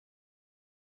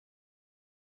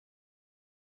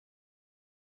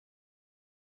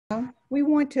We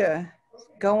want to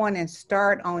go on and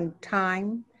start on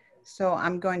time. So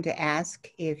I'm going to ask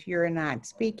if you're not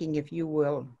speaking, if you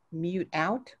will mute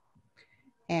out.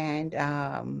 And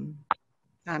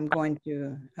I'm going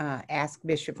to ask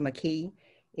Bishop McKee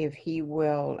if he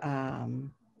will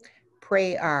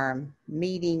pray our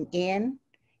meeting in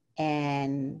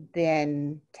and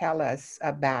then tell us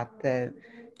about the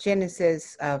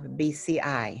genesis of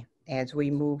BCI as we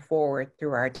move forward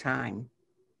through our time.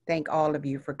 Thank all of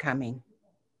you for coming.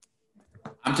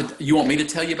 You want me to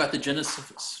tell you about the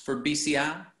genesis for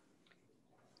BCI?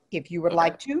 If you would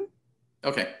like to.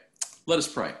 Okay, let us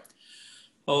pray.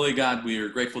 Holy God, we are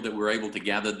grateful that we're able to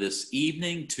gather this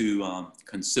evening to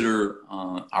consider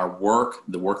our work,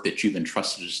 the work that you've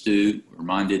entrusted us to do. We're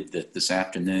reminded that this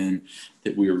afternoon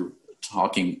that we were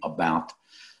talking about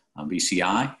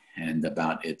BCI and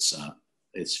about its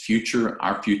future,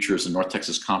 our future as a North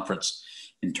Texas Conference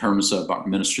in terms of our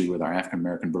ministry with our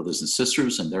African-American brothers and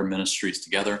sisters and their ministries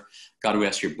together. God, we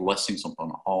ask your blessings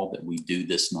upon all that we do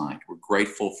this night. We're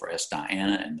grateful for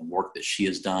Dianna and the work that she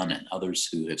has done and others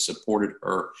who have supported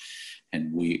her.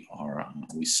 And we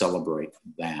celebrate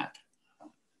that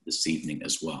this evening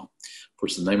as well. For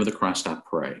in the name of the Christ, I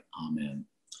pray. Amen.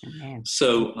 Amen.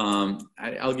 So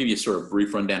I'll give you a sort of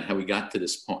brief rundown how we got to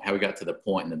this point, how we got to the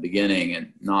point in the beginning,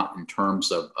 and not in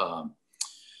terms of,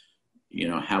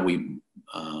 how we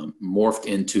morphed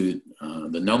into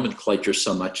the nomenclature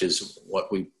so much as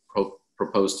what we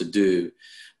propose to do.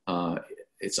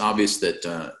 It's obvious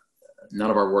that none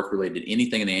of our work related to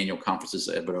anything in the annual conferences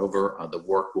is ever over. The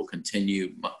work will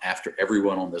continue after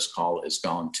everyone on this call has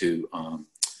gone to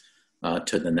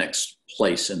the next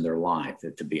place in their life,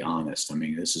 to be honest. I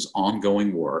mean, this is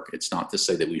ongoing work. It's not to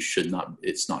say that we should not,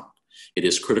 it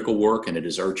is critical work and it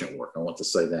is urgent work. I want to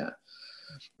say that.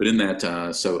 But in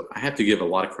that, so I have to give a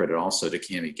lot of credit also to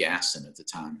Cammie Gaston at the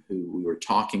time, who we were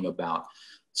talking about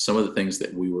some of the things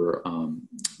that we were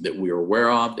aware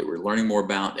of, that we were learning more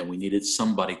about, and we needed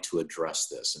somebody to address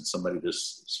this. And somebody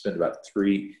just spent about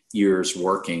 3 years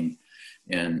working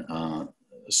in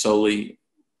solely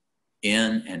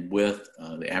in and with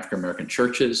the African American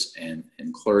churches and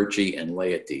clergy and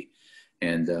laity,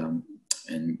 and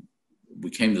we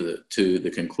came to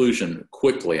the conclusion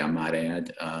quickly, I might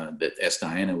add, that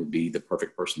Dianna would be the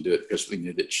perfect person to do it, because we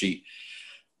knew that she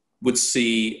would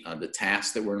see the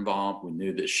tasks that were involved. We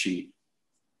knew that she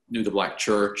knew the Black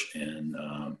church and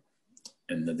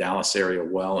the Dallas area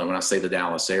well. And when I say the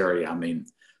Dallas area, I mean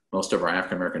most of our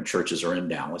African American churches are in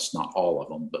Dallas, not all of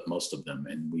them, but most of them.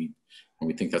 And we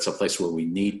think that's a place where we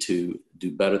need to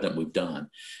do better than we've done.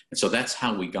 And so that's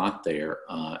how we got there.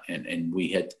 And we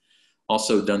had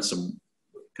also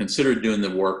considered doing the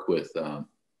work with,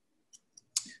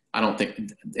 I don't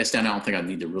think I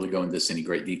need to really go into this in any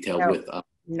great detail with.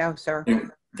 No, sir.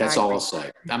 That's all I'll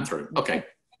say. I'm through. Okay.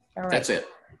 All right. That's it.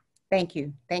 Thank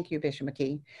you. Thank you, Bishop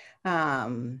McKee.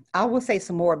 I will say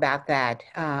some more about that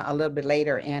a little bit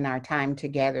later in our time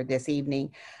together this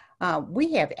evening.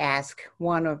 We have asked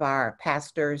one of our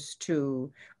pastors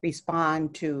to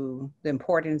respond to the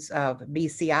importance of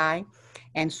BCI.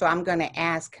 And so I'm going to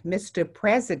ask Mr.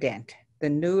 President, the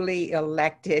newly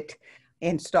elected,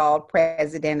 installed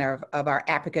president of our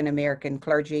African American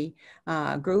clergy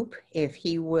group, if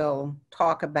he will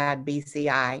talk about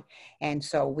BCI. And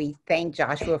so we thank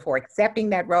Joshua for accepting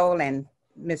that role. And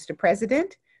Mr.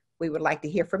 President, we would like to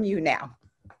hear from you now.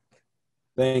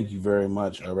 Thank you very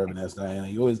much, Reverend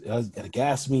Dianna. You always got to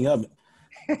gas me up.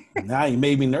 Now you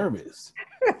made me nervous.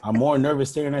 I'm more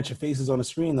nervous staring at your faces on the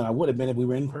screen than I would have been if we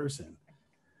were in person.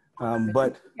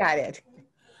 But got it.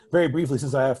 Very briefly,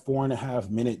 since I have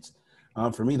 4.5 minutes,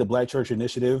 for me, the Black Church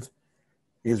Initiative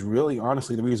is really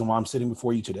honestly the reason why I'm sitting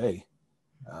before you today.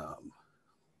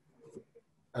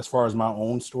 As far as my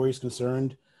own story is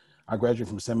concerned, I graduated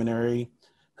from seminary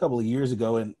a couple of years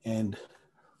ago, and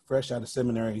fresh out of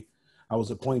seminary, I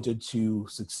was appointed to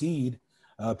succeed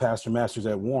Pastor Masters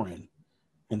at Warren.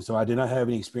 And so I did not have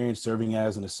any experience serving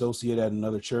as an associate at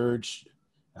another church.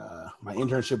 My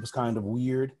internship was kind of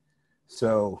weird,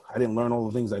 so I didn't learn all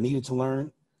the things I needed to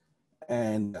learn.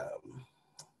 And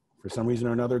for some reason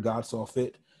or another, God saw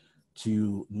fit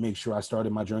to make sure I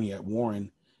started my journey at Warren.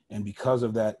 And because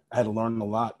of that, I had to learn a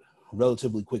lot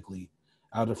relatively quickly,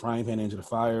 out of the frying pan into the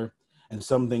fire. And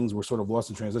some things were sort of lost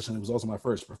in transition. It was also my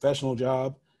first professional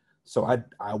job. So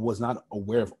I was not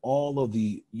aware of all of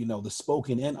the, the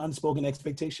spoken and unspoken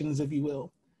expectations, if you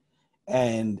will.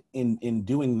 And in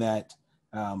doing that,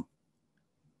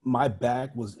 my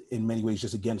back was in many ways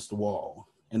just against the wall.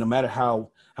 And no matter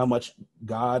how much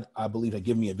God, I believe, had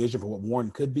given me a vision for what Warren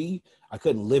could be, I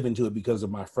couldn't live into it because of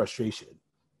my frustration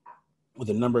with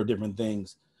a number of different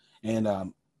things. And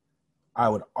I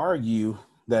would argue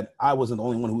that I wasn't the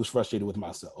only one who was frustrated with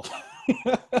myself.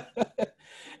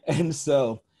 And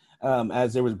so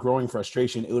as there was growing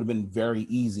frustration, it would have been very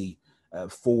easy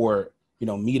for,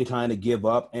 me to kind of give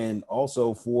up, and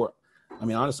also for,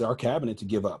 honestly, our cabinet to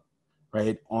give up,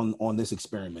 right, on this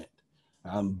experiment.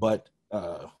 But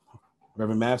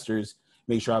Reverend Masters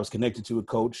made sure I was connected to a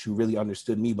coach who really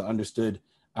understood me, but understood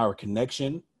our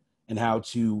connection and how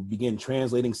to begin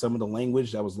translating some of the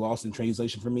language that was lost in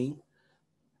translation for me,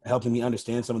 helping me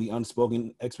understand some of the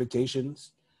unspoken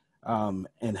expectations,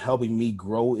 and helping me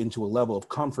grow into a level of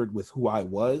comfort with who I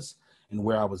was and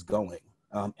where I was going,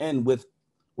 and with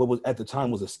what was at the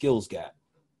time was a skills gap.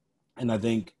 And I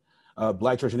think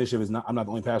Black Church Initiative I'm not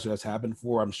the only pastor that's happened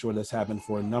for. I'm sure that's happened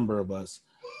for a number of us.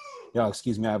 Y'all,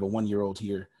 excuse me, I have a 1-year-old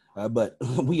here, but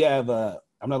we have,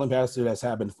 I'm not the only pastor that's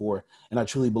happened for, and I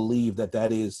truly believe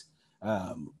that is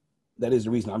the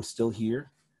reason I'm still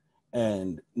here,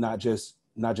 and not just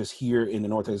here in the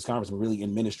North Texas Conference, but really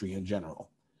in ministry in general,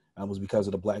 was because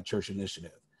of the Black Church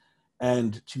Initiative.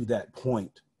 And to that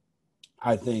point,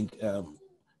 I think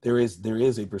there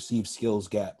is a perceived skills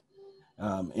gap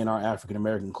in our African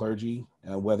American clergy,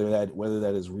 whether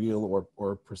that is real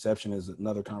or perception is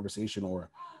another conversation, or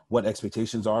what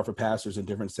expectations are for pastors in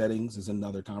different settings is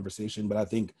another conversation. But I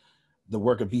think the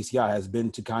work of BCI has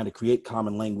been to kind of create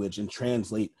common language and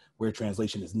translate where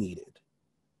translation is needed,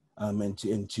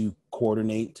 and to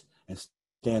coordinate and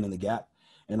stand in the gap.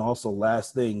 And also,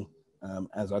 last thing,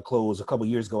 as I close, a couple of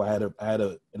years ago, I had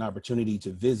an opportunity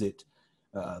to visit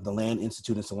the Land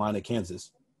Institute in Salina,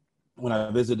 Kansas. When I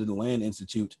visited the Land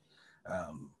Institute,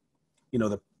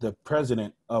 the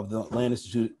president of the Land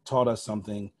Institute taught us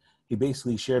something. He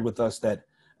basically shared with us that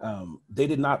they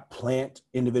did not plant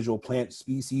individual plant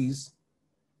species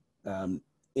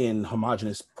in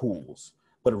homogeneous pools,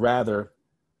 but rather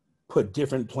put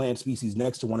different plant species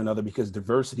next to one another, because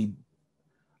diversity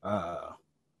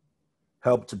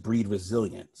helped to breed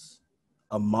resilience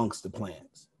amongst the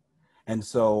plants. And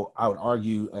so I would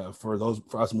argue for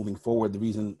us moving forward, the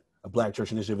reason a Black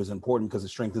Church Initiative is important, because it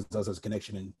strengthens us as a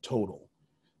connection in total.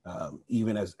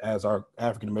 Even as our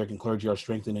African American clergy are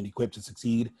strengthened and equipped to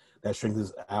succeed, that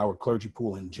strengthens our clergy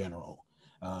pool in general,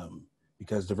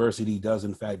 because diversity does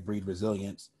in fact breed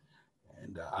resilience.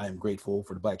 And I am grateful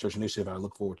for the Black Church Initiative, and I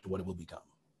look forward to what it will become.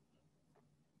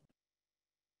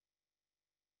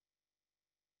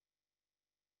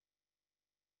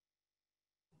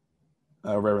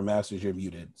 Reverend Masters, you're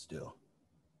muted still.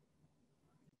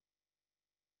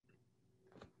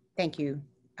 Thank you,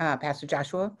 Pastor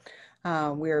Joshua.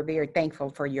 We're very thankful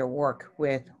for your work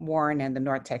with Warren and the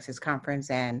North Texas Conference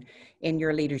and in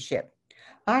your leadership.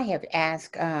 I have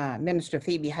asked Minister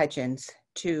Phoebe Hutchins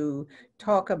to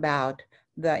talk about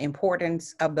the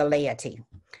importance of the laity.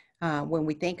 When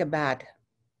we think about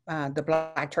the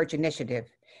Black Church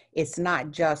Initiative, it's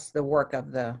not just the work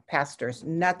of the pastors.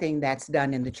 Nothing that's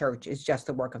done in the church is just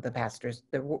the work of the pastors.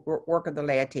 The work of the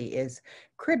laity is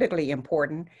critically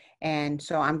important. And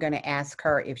so I'm going to ask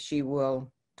her if she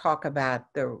will talk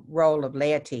about the role of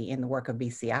laity in the work of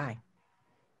BCI.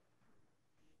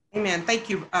 Amen. Thank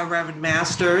you, Reverend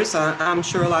Masters. I'm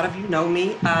sure a lot of you know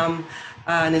me,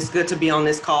 and it's good to be on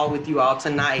this call with you all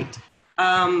tonight.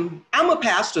 I'm a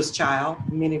pastor's child.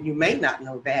 Many of you may not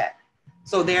know that.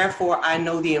 So therefore, I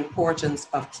know the importance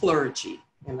of clergy,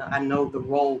 and I know the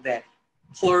role that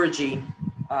clergy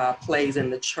plays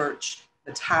in the church,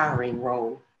 the tiring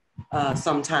role,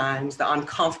 sometimes the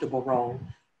uncomfortable role.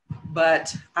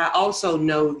 But I also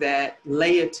know that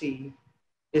laity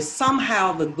is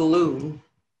somehow the glue,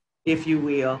 if you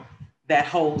will, that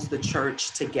holds the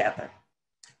church together.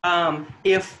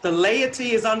 If the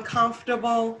laity is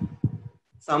uncomfortable,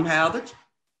 somehow the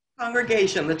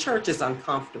congregation, the church is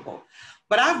uncomfortable.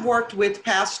 But I've worked with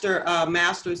Pastor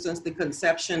Masters since the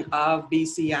conception of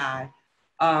BCI.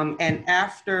 And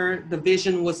after the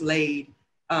vision was laid,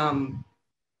 the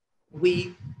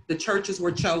churches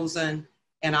were chosen,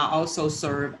 and I also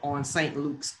serve on St.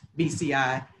 Luke's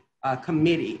BCI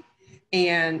committee.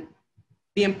 And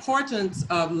the importance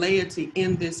of laity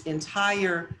in this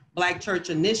entire Black Church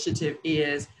Initiative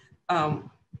is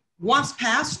once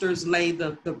pastors lay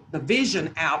the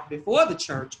vision out before the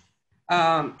church,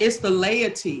 it's the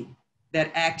laity that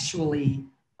actually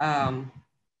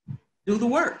do the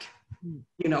work.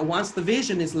 You know, once the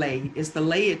vision is laid, it's the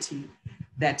laity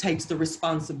that takes the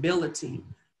responsibility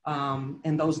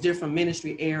in those different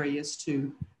ministry areas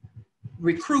to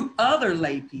recruit other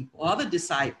lay people, other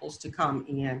disciples to come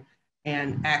in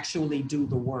and actually do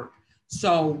the work.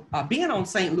 So being on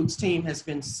St. Luke's team has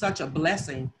been such a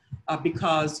blessing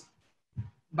because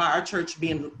by our church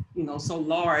being, so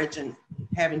large and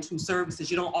having two services,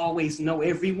 you don't always know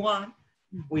everyone.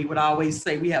 We would always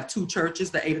say we have two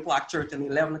churches, the 8 o'clock church and the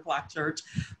 11 o'clock church.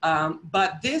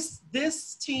 But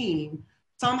this team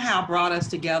somehow brought us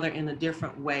together in a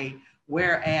different way,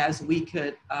 whereas we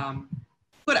could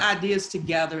put ideas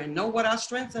together and know what our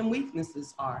strengths and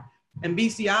weaknesses are. And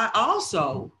BCI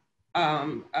also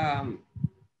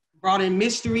brought in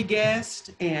mystery guests,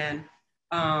 and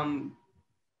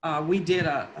we did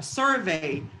a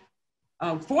survey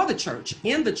for the church.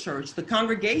 In the church, the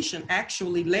congregation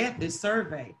actually led this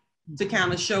survey to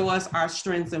kind of show us our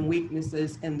strengths and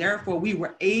weaknesses, and therefore we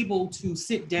were able to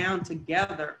sit down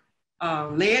together,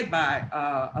 led by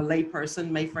a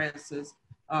layperson, May Francis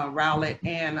Rowlett,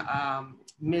 and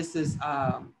Mrs.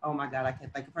 Oh my God, I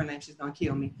can't think of her name, she's gonna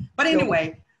kill me. But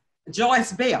anyway,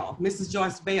 Joyce Bell, Mrs.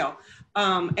 Joyce Bell.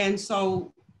 And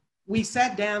so we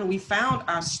sat down, we found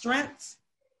our strengths.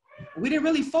 We didn't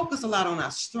really focus a lot on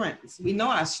our strengths. We know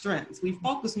our strengths. We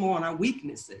focused more on our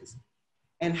weaknesses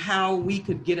and how we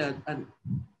could get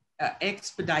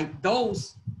expedite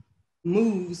those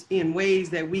moves in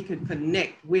ways that we could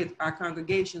connect with our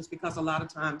congregations, because a lot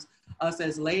of times us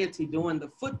as laity doing the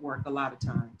footwork, a lot of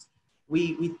times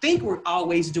we think we're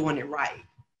always doing it right,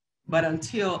 but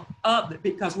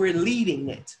because we're leading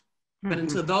it, but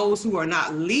until those who are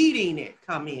not leading it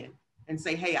come in and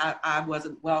say, hey, I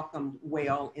wasn't welcomed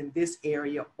well in this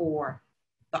area, or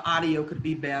the audio could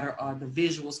be better, or the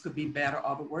visuals could be better,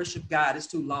 or the worship guide is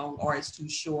too long, or it's too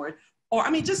short, or I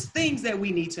mean, just things that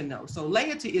we need to know. So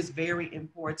laity is very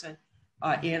important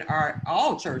in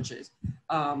all churches.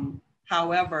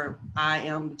 However, I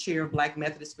am the chair of Black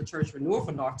Methodist for Church Renewal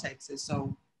for North Texas.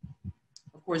 So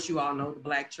of course you all know the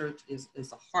Black church is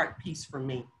a heart piece for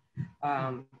me.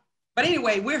 But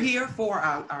anyway, we're here for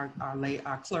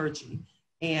our clergy.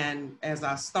 And as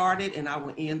I started, and I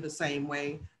will end the same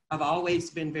way, I've always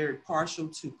been very partial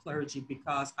to clergy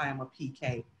because I am a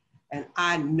PK. And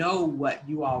I know what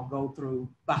you all go through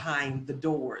behind the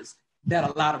doors that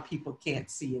a lot of people can't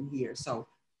see and hear. So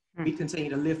we continue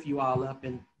to lift you all up,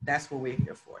 and that's what we're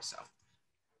here for. So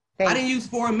I didn't use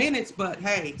 4 minutes, but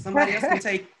hey, somebody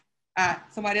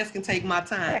else can take my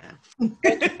time.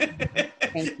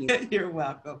 Thank you. You're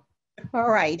welcome. All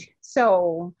right.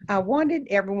 So I wanted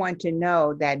everyone to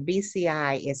know that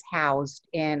BCI is housed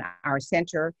in our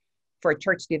Center for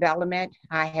Church Development.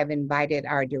 I have invited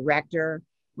our director,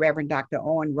 Reverend Dr.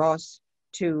 Owen Ross,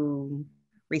 to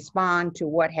respond to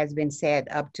what has been said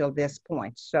up till this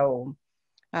point. So,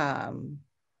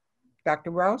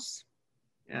 Dr. Ross?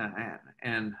 Yeah,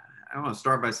 and I want to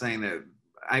start by saying that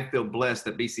I feel blessed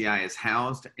that BCI is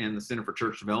housed in the Center for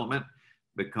Church Development,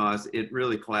 because it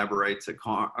really collaborates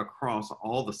across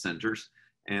all the centers.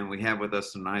 And we have with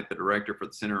us tonight the director for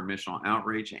the Center of Missional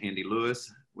Outreach, Andy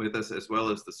Lewis, with us, as well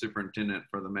as the superintendent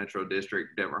for the Metro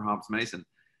District, Deborah Hobbs Mason.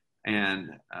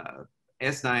 And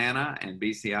Dianna and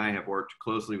BCI have worked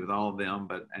closely with all of them,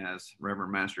 but as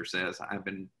Reverend Master says,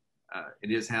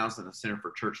 it is housed in the Center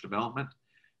for Church Development.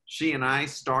 She and I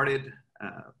started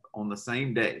on the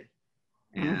same day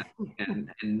and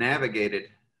navigated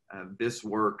this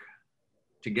work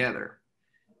together.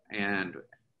 And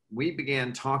we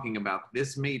began talking about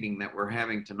this meeting that we're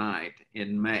having tonight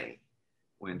in May.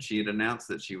 When she had announced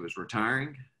that she was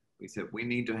retiring, we said we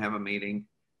need to have a meeting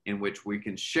in which we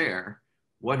can share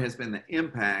what has been the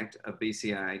impact of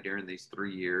BCI during these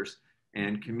 3 years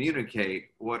and communicate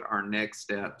what our next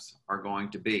steps are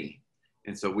going to be.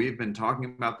 And so we've been talking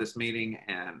about this meeting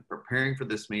and preparing for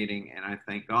this meeting, and I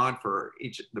thank God for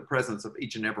the presence of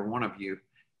each and every one of you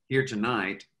here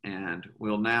tonight. And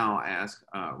we'll now ask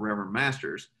Reverend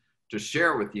Masters to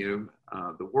share with you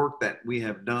the work that we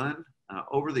have done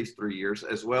over these 3 years,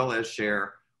 as well as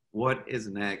share what is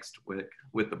next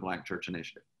with the Black Church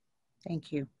Initiative.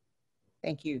 Thank you.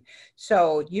 Thank you.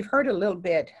 So you've heard a little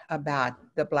bit about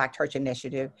the Black Church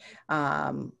Initiative.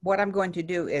 What I'm going to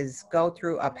do is go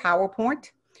through a PowerPoint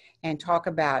and talk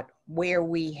about where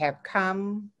we have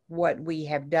come, what we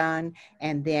have done,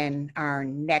 and then our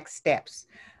next steps.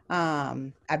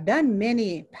 I've done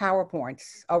many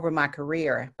PowerPoints over my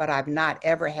career, but I've not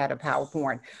ever had a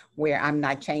PowerPoint where I'm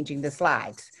not changing the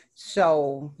slides.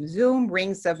 So Zoom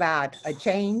brings about a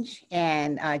change,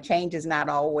 and change is not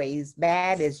always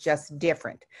bad, it's just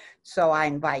different. So I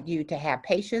invite you to have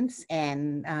patience,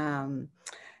 and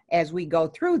as we go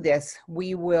through this,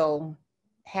 we will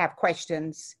have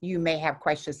questions. You may have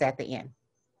questions at the end.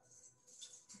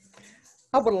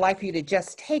 I would like for you to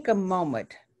just take a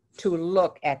moment to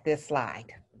look at this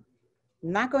slide.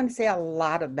 I'm not going to say a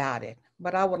lot about it,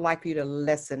 but I would like for you to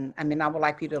listen. I would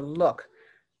like for you to look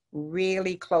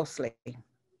really closely.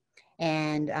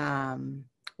 And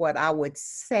what I would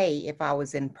say if I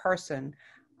was in person,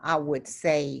 I would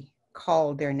say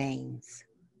call their names.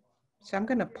 So I'm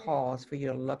going to pause for you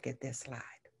to look at this slide.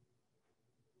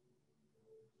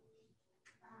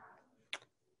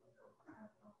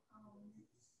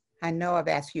 I know I've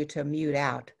asked you to mute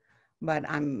out, but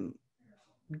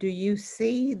do you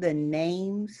see the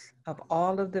names of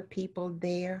all of the people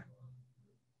there?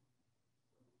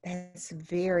 That's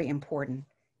very important.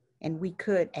 And we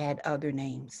could add other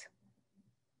names.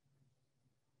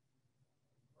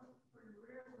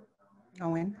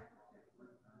 Owen?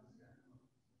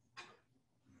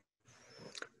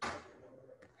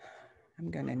 I'm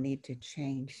going to need to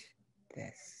change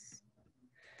this.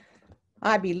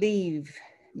 I believe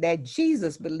that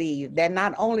Jesus believed that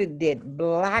not only did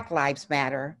Black lives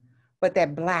matter, but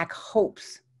that Black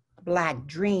hopes, Black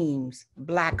dreams,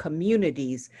 Black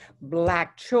communities,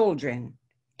 Black children,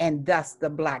 and thus the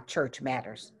Black church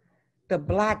matters. The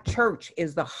Black church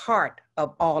is the heart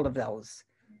of all of those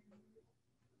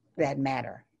that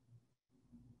matter.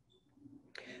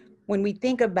 When we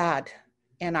think about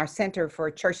in our Center for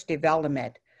Church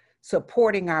Development,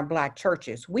 supporting our Black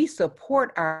churches, we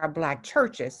support our Black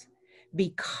churches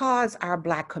because our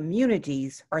Black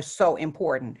communities are so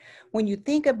important. When you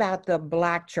think about the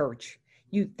Black church,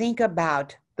 you think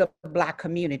about the Black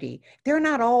community. They're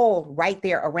not all right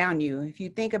there around you. If you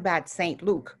think about St.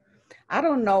 Luke, I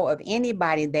don't know of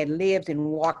anybody that lives in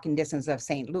walking distance of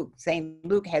St. Luke. St.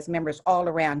 Luke has members all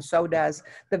around. So does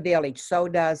the Village. So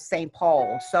does St.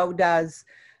 Paul. So does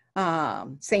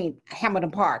St.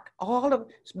 Hamilton Park.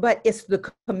 But it's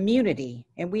the community,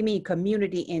 and we mean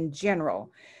community in general.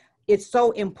 It's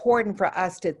so important for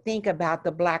us to think about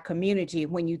the Black community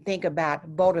when you think about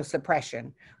voter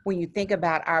suppression, when you think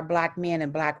about our Black men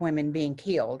and Black women being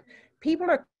killed. People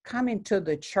are coming to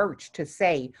the church to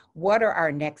say, what are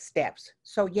our next steps?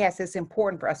 So yes, it's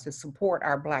important for us to support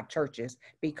our Black churches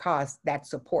because that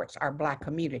supports our Black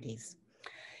communities.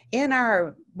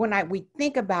 When we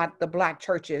think about the Black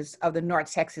churches of the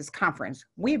North Texas Conference,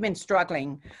 we've been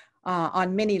struggling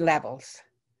on many levels.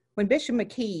 When Bishop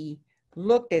McKee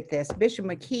looked at this, Bishop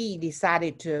McKee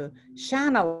decided to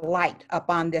shine a light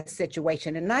upon this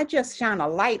situation, and not just shine a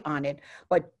light on it,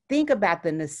 but think about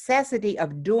the necessity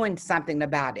of doing something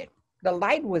about it. The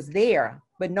light was there,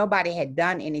 but nobody had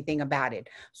done anything about it.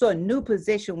 So a new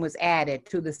position was added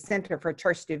to the Center for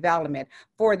Church Development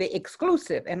for the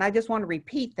exclusive, and I just want to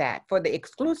repeat that, for the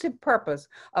exclusive purpose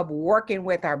of working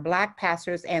with our Black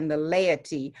pastors and the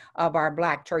laity of our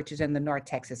Black churches in the North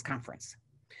Texas Conference.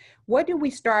 What did we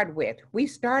start with? We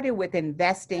started with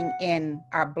investing in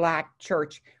our Black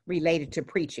church related to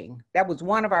preaching. That was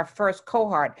one of our first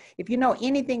cohort. If you know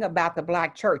anything about the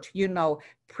Black church, you know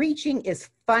preaching is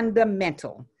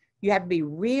fundamental. You have to be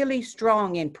really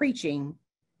strong in preaching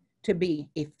to be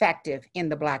effective in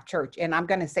the Black church. And I'm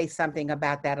going to say something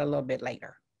about that a little bit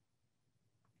later.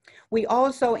 We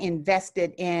also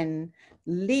invested in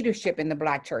leadership in the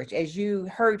Black church. As you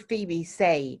heard Phoebe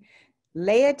say,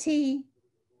 laity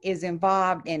is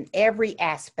involved in every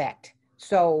aspect.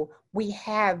 So we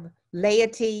have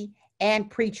laity and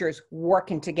preachers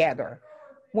working together.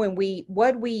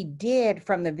 What we did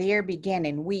from the very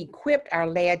beginning, we equipped our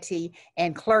laity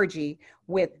and clergy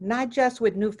with not just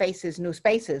with New Faces, New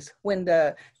Spaces. When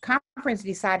the conference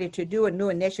decided to do a new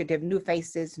initiative, New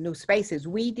Faces, New Spaces,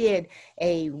 we did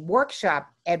a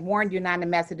workshop at Warren United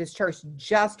Methodist Church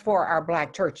just for our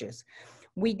Black churches.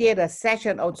 We did a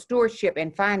session on stewardship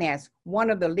and finance. One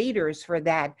of the leaders for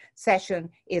that session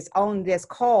is on this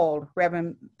call,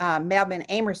 Reverend Melvin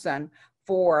Amerson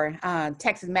for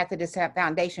Texas Methodist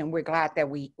Foundation. We're glad that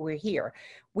we're here.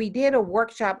 We did a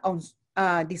workshop on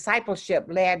discipleship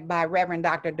led by Reverend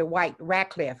Dr. Dwight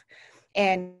Ratcliffe.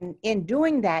 And in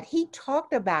doing that, he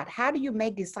talked about how do you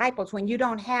make disciples when you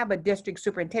don't have a district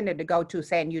superintendent to go to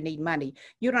saying you need money.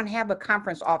 You don't have a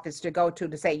conference office to go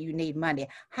to say you need money.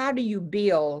 How do you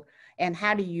build and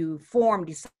how do you form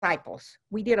disciples?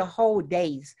 We did a whole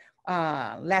day's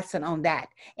lesson on that.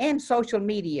 And social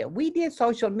media. We did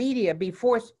social media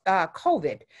before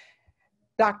COVID.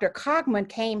 Dr. Cogman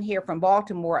came here from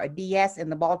Baltimore, a DS in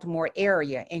the Baltimore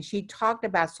area, and she talked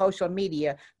about social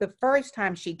media. The first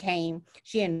time she came,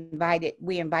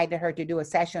 we invited her to do a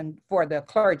session for the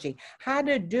clergy, how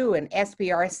to do an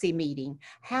SPRC meeting,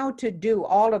 how to do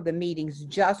all of the meetings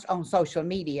just on social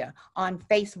media, on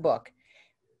Facebook.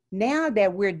 Now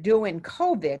that we're doing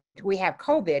COVID, we have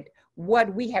COVID,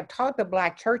 what we have taught the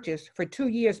Black churches for 2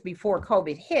 years before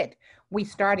COVID hit, we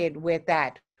started with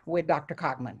that with Dr.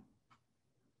 Cogman.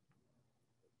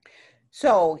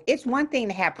 So it's one thing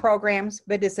to have programs,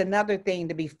 but it's another thing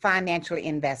to be financially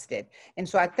invested. And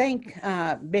so I thank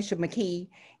Bishop McKee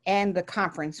and the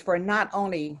conference for not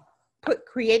only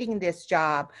creating this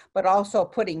job, but also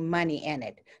putting money in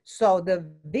it. So the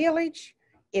village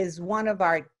is one of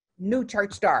our new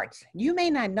church starts. You may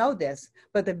not know this,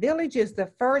 but the village is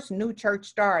the first new church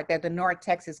start that the North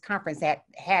Texas Conference had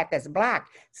that's Black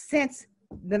since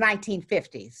the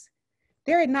 1950s.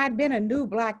 There had not been a new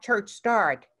Black church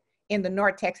start in the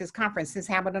North Texas Conference since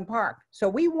Hamilton Park. So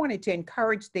we wanted to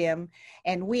encourage them,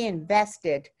 and we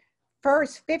invested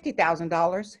first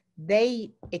 $50,000.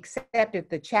 They accepted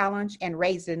the challenge and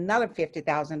raised another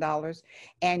 $50,000.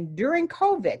 And during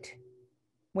COVID,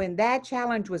 when that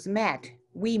challenge was met,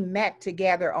 we met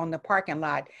together on the parking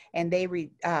lot, and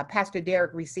Pastor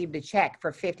Derek received a check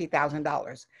for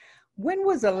 $50,000. When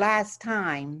was the last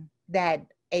time that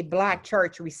a Black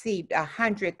church received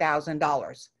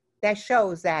 $100,000? That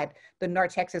shows that the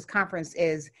North Texas Conference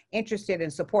is interested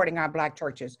in supporting our Black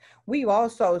churches. We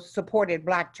also supported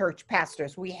Black church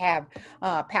pastors. We have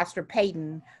Pastor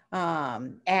Peyton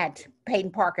at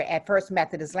Peyton Parker at First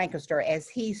Methodist Lancaster, as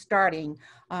he's starting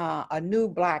a new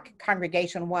Black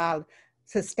congregation while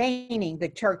sustaining the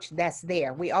church that's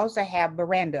there. We also have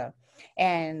Miranda,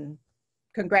 and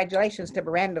congratulations to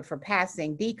Miranda for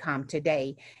passing DCOM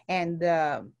today. And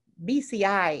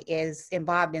BCI is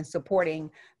involved in supporting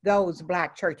those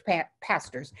Black church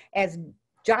pastors. As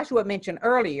Joshua mentioned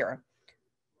earlier,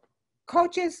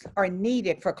 coaches are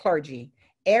needed for clergy.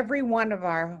 Every one of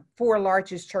our 4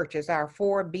 largest churches, our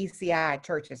 4 BCI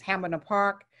churches, Hamilton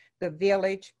Park, the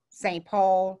Village, St.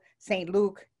 Paul, St.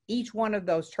 Luke, each one of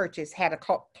those churches had a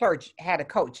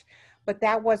coach, but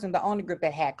that wasn't the only group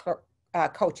that had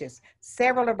coaches.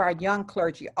 Several of our young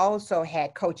clergy also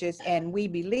had coaches, and we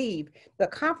believe the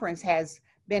conference has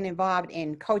been involved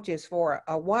in coaches for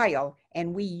a while,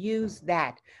 and we use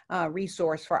that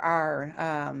resource for our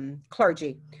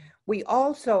clergy. We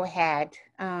also had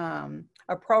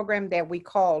a program that we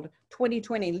called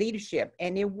 2020 Leadership,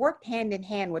 and it worked hand in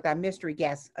hand with our mystery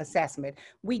guest assessment.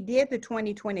 We did the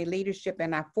 2020 Leadership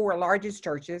in our 4 largest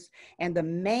churches, and the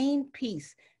main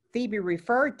piece, Phoebe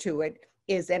referred to it,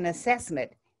 is an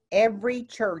assessment. Every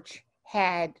church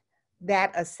had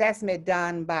that assessment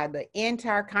done by the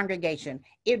entire congregation.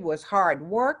 It was hard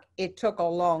work. It took a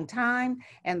long time.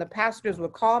 And the pastors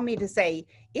would call me to say,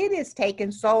 it has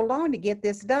taken so long to get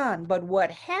this done. But what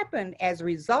happened as a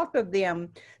result of them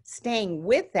staying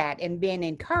with that and being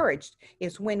encouraged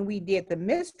is when we did the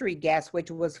mystery guest,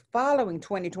 which was following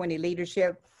 2020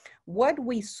 Leadership, what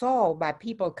we saw by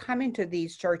people coming to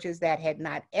these churches that had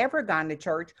not ever gone to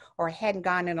church or hadn't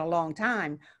gone in a long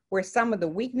time, where some of the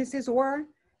weaknesses were,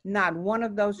 not one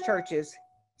of those churches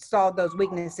saw those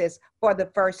weaknesses for the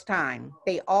first time.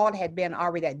 They all had been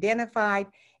already identified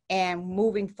and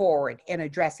moving forward in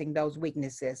addressing those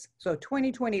weaknesses. So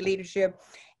 2020 Leadership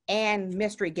and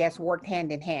mystery guests worked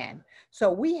hand in hand.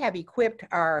 So we have equipped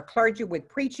our clergy with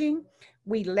preaching.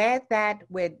 We led that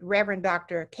with Reverend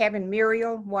Dr. Kevin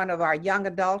Muriel, one of our young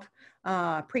adult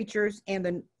preachers in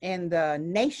the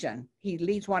nation. He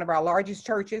leads one of our largest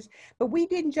churches, but we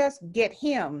didn't just get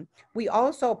him. We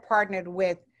also partnered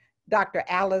with Dr.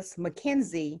 Alice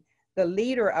McKenzie, the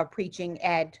leader of preaching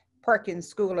at Perkins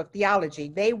School of Theology.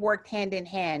 They worked hand in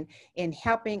hand in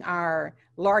helping our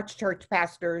large church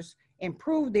pastors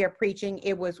improve their preaching.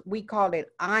 We called it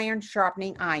iron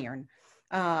sharpening iron.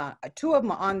 2 of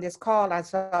them are on this call. I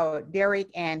saw Derek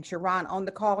and Sharon on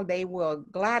the call. They will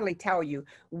gladly tell you,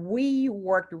 we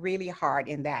worked really hard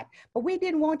in that. But we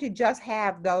didn't want to just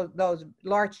have those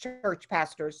large church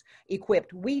pastors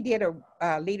equipped. We did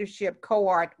a leadership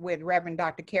cohort with Reverend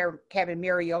Dr. Kevin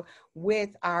Muriel with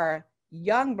our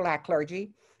young Black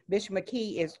clergy. Bishop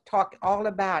McKee is talking all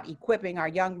about equipping our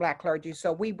young Black clergy.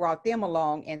 So we brought them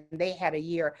along, and they had a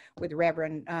year with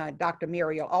Reverend Dr.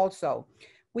 Muriel also.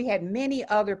 We had many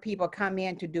other people come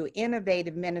in to do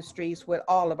innovative ministries with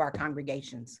all of our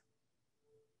congregations.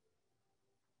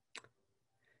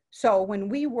 So when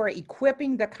we were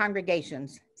equipping the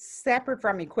congregations, separate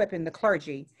from equipping the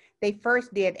clergy, they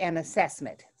first did an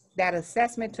assessment. That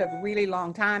assessment took a really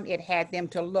long time. It had them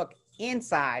to look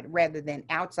inside rather than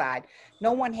outside.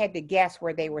 No one had to guess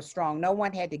where they were strong. No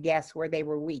one had to guess where they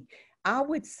were weak. I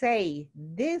would say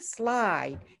this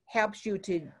slide helps you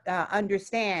to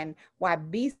understand why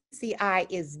BCI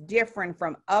is different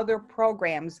from other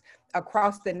programs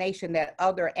across the nation that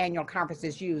other annual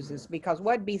conferences uses, because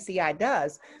what BCI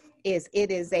does is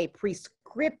it is a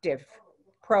prescriptive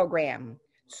program.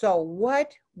 So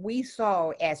what we saw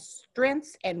as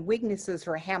strengths and weaknesses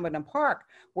for Hamilton Park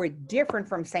were different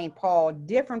from St. Paul,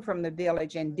 different from the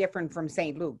Village, and different from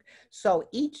St. Luke. So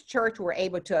each church were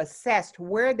able to assess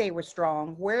where they were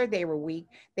strong, where they were weak.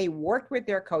 They worked with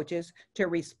their coaches to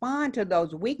respond to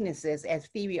those weaknesses, as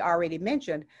Phoebe already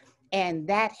mentioned, and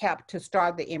that helped to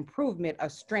start the improvement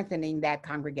of strengthening that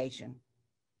congregation.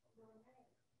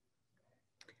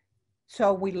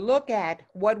 So we look at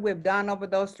what we've done over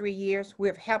those 3 years.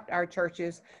 We've helped our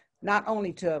churches not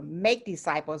only to make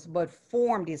disciples, but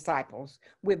form disciples.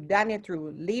 We've done it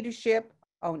through leadership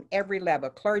on every level,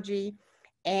 clergy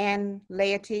and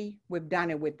laity. We've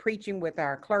done it with preaching with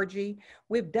our clergy.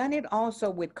 We've done it also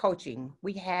with coaching.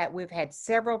 We've had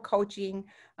several coaching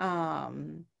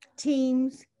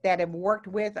teams that have worked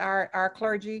with our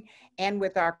clergy and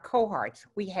with our cohorts.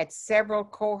 We had several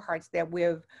cohorts that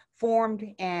we've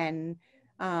formed and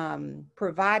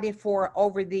provided for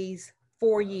over these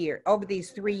 3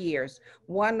 years.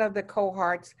 One of the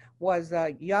cohorts was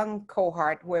a young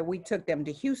cohort where we took them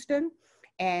to Houston,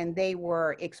 and they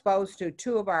were exposed to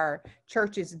 2 of our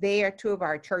churches there, 2 of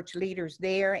our church leaders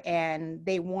there, and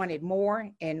they wanted more,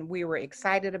 and we were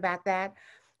excited about that.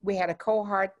 We had a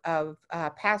cohort of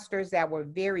pastors that were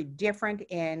very different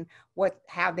in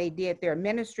how they did their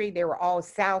ministry. They were all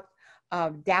south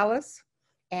of Dallas,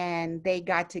 and they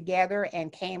got together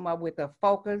and came up with a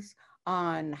focus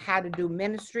on how to do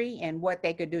ministry and what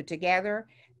they could do together.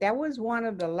 That was one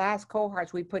of the last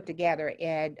cohorts we put together,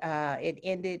 and it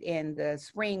ended in the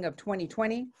spring of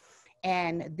 2020,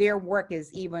 and their work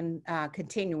is even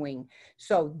continuing.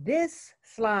 So this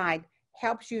slide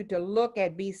helps you to look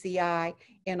at BCI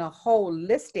in a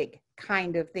holistic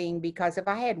kind of thing, because if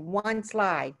I had one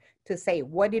slide to say,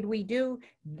 what did we do?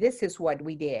 This is what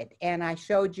we did. And I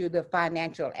showed you the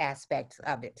financial aspects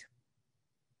of it.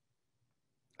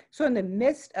 So in the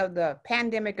midst of the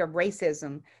pandemic of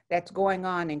racism that's going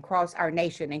on across our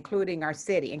nation, including our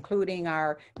city, including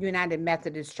our United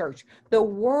Methodist Church, the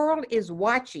world is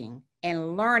watching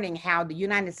and learning how the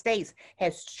United States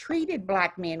has treated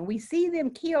Black men. We see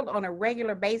them killed on a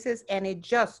regular basis, and it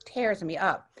just tears me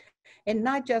up. And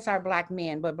not just our Black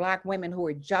men, but Black women who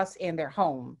are just in their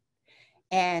home.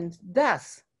 And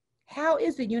thus, how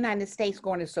is the United States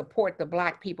going to support the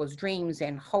Black people's dreams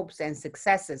and hopes and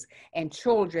successes and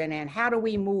children? And how do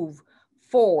we move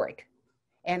forward?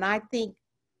 And I think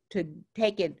to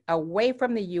take it away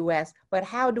from the US, but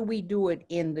how do we do it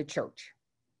in the church?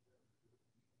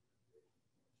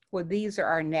 Well, these are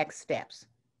our next steps.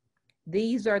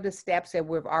 These are the steps that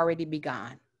we've already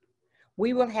begun.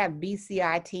 We will have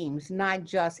BCI teams, not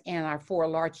just in our 4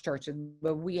 large churches,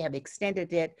 but we have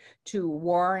extended it to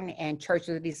Warren and Church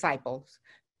of the Disciples.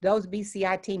 Those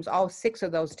BCI teams, all 6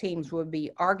 of those teams will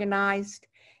be organized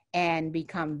and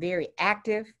become very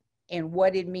active in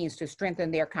what it means to strengthen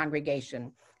their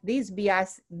congregation. These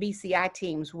BCI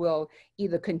teams will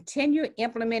either continue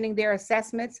implementing their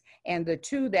assessments, and the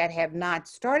 2 that have not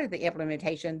started the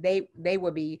implementation, they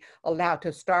will be allowed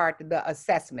to start the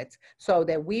assessments, so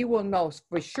that we will know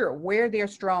for sure where they're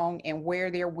strong and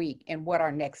where they're weak and what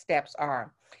our next steps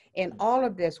are. And all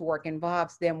of this work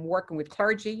involves them working with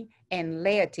clergy and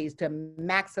laities to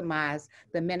maximize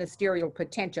the ministerial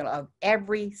potential of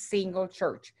every single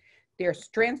church. Their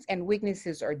strengths and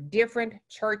weaknesses are different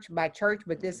church by church,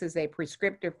 but this is a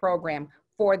prescriptive program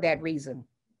for that reason.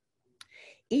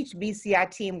 Each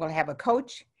BCI team will have a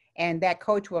coach, and that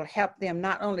coach will help them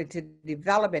not only to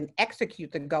develop and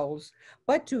execute the goals,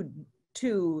 but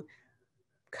to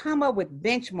come up with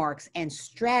benchmarks and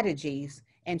strategies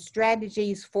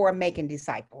for making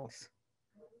disciples.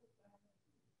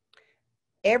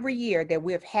 Every year that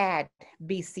we've had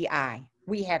BCI,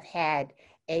 we have had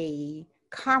a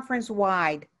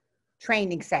conference-wide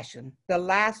training session. The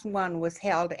last one was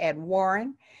held at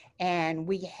Warren, and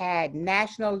we had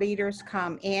national leaders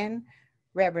come in.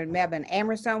 Reverend Melvin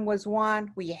Emerson was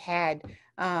one. We had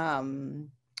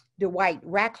Dwight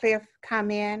Ratcliffe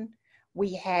come in.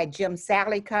 We had Jim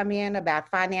Sally come in about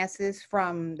finances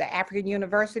from the African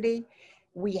University.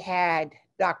 We had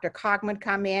Dr. Cogman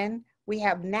come in. We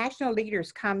have national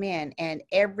leaders come in, and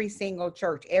every single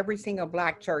church, every single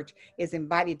Black church is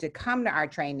invited to come to our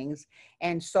trainings.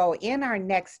 And so in our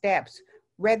next steps,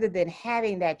 rather than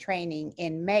having that training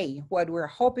in May, what we're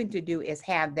hoping to do is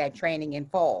have that training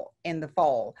in the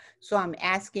fall. So I'm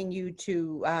asking you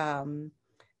to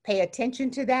pay attention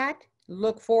to that.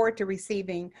 Look forward to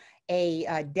receiving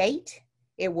a date.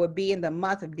 It will be in the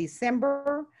month of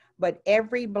December, but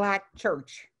every Black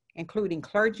church including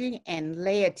clergy and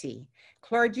laity.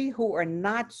 Clergy who are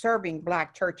not serving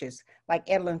Black churches, like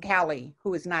Edlin Cowley,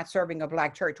 who is not serving a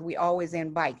Black church. We always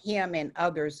invite him and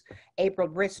others. April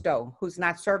Bristow, who's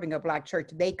not serving a Black church.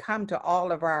 They come to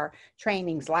all of our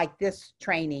trainings like this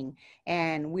training,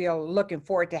 and we are looking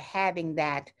forward to having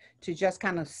that to just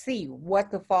kind of see what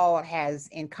the fall has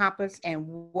encompassed and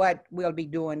what we'll be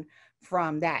doing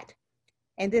from that.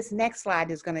 And this next slide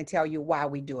is going to tell you why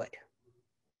we do it.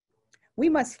 We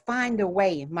must find a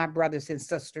way, my brothers and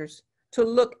sisters, to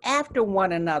look after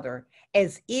one another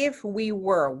as if we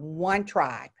were one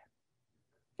tribe.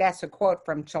 That's a quote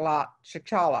from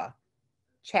T'Challa,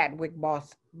 Chadwick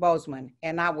Boseman.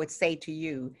 And I would say to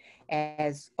you,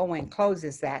 as Owen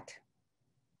closes that,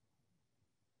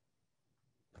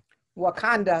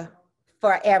 Wakanda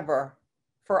forever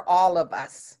for all of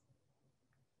us.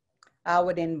 I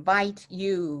would invite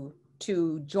you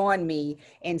to join me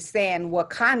in saying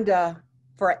Wakanda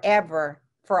forever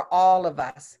for all of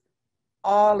us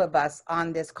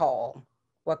on this call,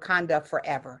 Wakanda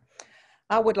forever.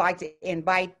 I would like to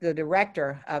invite the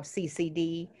director of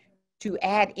CCD to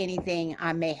add anything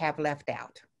I may have left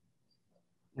out.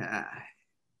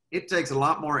 It takes a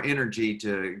lot more energy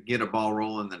to get a ball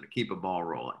rolling than to keep a ball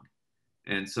rolling.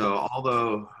 And so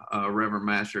although Reverend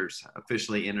Masters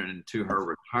officially entered into her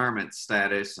retirement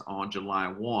status on July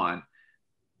 1,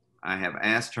 I have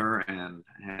asked her and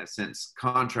have since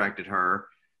contracted her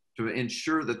to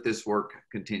ensure that this work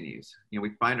continues. You know,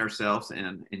 we find ourselves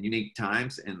in unique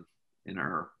times in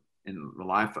the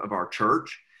life of our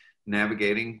church,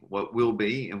 navigating what will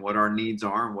be and what our needs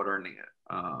are and what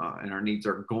our needs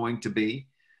are going to be.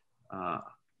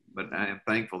 But I am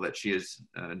thankful that she is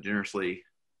generously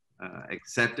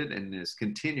accepted and is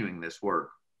continuing this work.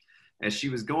 As she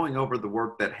was going over the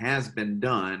work that has been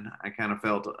done, I kind of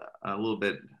felt a little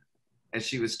bit, as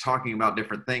she was talking about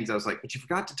different things, I was like, but you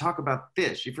forgot to talk about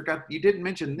this. You didn't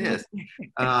mention this.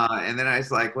 And then I was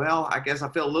like, well, I guess I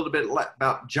feel a little bit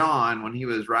about John when he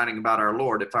was writing about our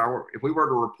Lord. If we were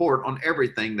to report on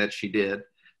everything that she did,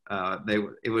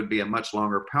 it would be a much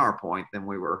longer PowerPoint than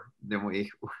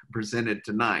we presented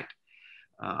tonight.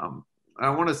 I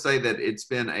want to say that it's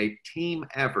been a team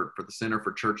effort for the Center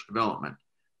for Church Development.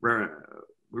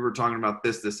 We were talking about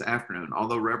this afternoon.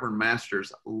 Although Reverend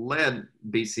Masters led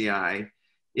BCI,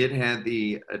 it had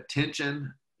the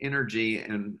attention, energy,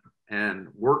 and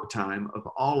work time of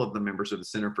all of the members of the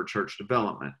Center for Church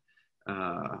Development.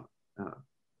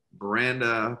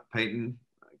 Miranda Payton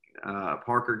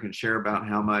Parker can share about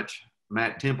how much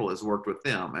Matt Temple has worked with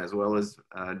them, as well as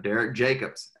Derek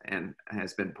Jacobs, and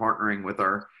has been partnering with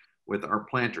our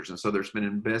planters. And so there's been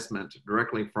investment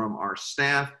directly from our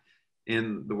staff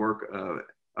in the work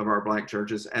of our Black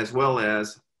churches, as well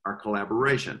as our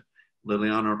collaboration.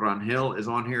 Liliana Rangel is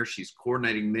on here. She's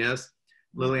coordinating this.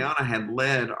 Liliana had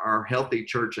led our Healthy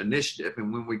Church Initiative.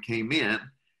 And when we came in,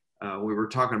 we were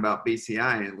talking about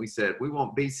BCI, and we said, we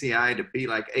want BCI to be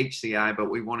like HCI, but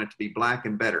we want it to be Black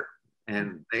and better.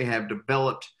 And they have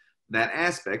developed that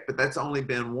aspect, but that's only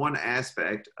been one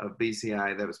aspect of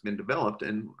BCI that has been developed.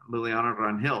 And Liliana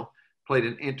Rangel played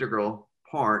an integral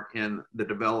part in the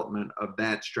development of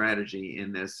that strategy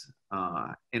in this,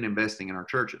 in investing in our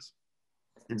churches.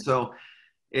 And so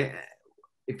if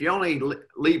you only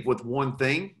leave with one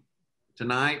thing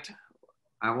tonight,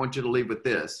 I want you to leave with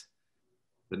this.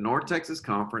 The North Texas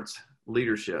Conference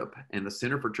leadership and the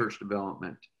Center for Church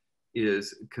Development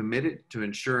is committed to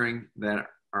ensuring that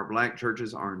our Black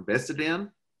churches are invested in,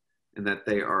 and that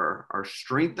they are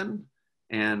strengthened,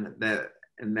 and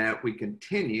that we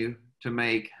continue to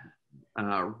make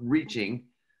reaching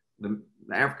the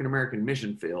African American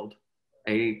mission field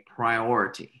a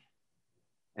priority.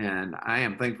 And I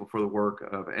am thankful for the work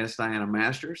of Dianna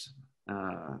Masters,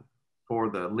 for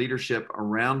the leadership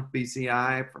around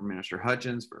BCI, for Minister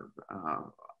Hutchins,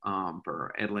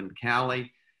 for Edlin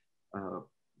Cowley,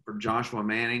 for Joshua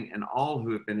Manning, and all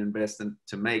who have been invested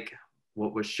to make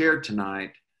what was shared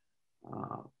tonight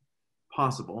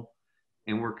possible.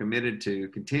 And we're committed to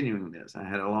continuing this. I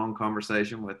had a long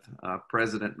conversation with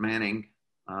President Manning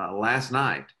last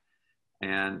night,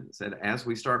 and said, as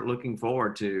we start looking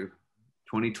forward to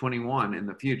 2021 in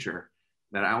the future,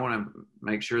 that I want to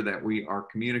make sure that we are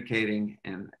communicating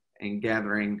and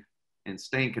gathering and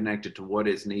staying connected to what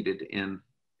is needed in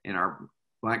our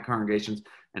Black congregations,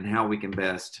 and how we can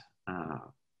best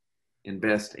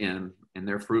invest in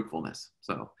their fruitfulness.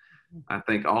 So I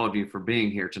thank all of you for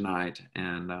being here tonight,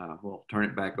 and we'll turn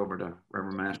it back over to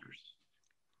Reverend Masters.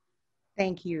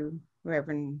 Thank you,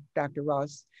 Reverend Dr.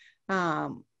 Ross.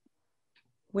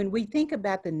 When we think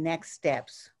about the next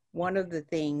steps, one of the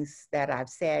things that I've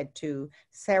said to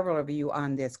several of you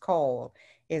on this call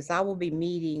is I will be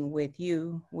meeting with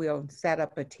you. We'll set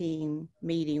up a team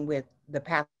meeting with the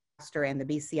pastor and the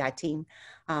BCI team,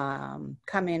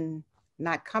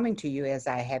 not coming to you as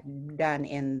I have done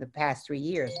in the past 3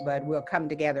 years, but we'll come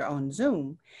together on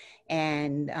Zoom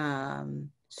and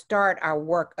start our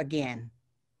work again,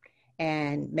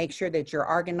 and make sure that you're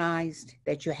organized,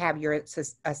 that you have your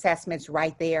assessments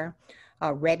right there,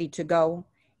 ready to go.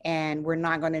 And we're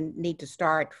not going to need to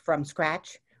start from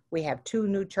scratch. We have 2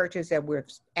 new churches that we've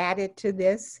added to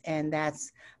this, and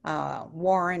that's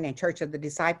Warren and Church of the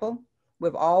Disciple.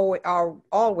 We've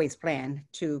always planned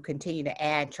to continue to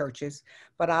add churches,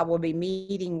 but I will be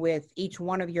meeting with each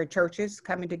one of your churches,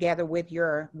 coming together with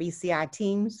your BCI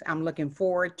teams. I'm looking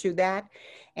forward to that.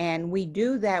 And we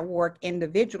do that work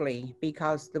individually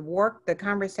because the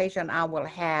conversation I will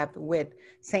have with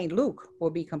St. Luke will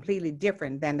be completely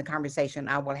different than the conversation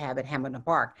I will have at Hamilton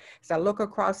Park. So I look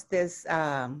across these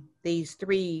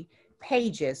 3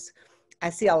 pages, I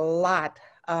see a lot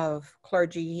of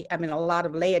clergy, a lot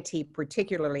of laity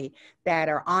particularly, that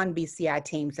are on BCI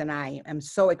teams, and I am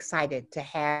so excited to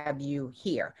have you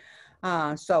here.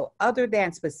 So other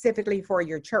than specifically for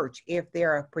your church, if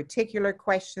there are particular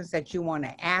questions that you want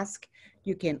to ask,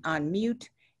 you can unmute,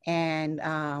 and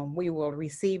we will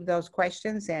receive those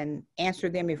questions and answer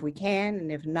them if we can,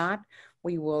 and if not,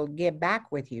 we will get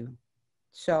back with you.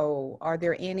 So are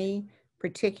there any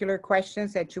particular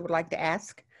questions that you would like to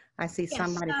ask? I see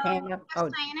somebody's hand up. Oh,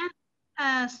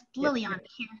 Dianna, Liliana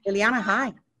here. Liliana,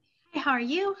 hi. Hi, how are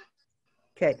you?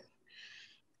 Good.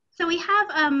 So we have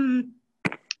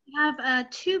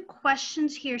 2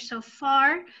 questions here so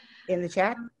far. In the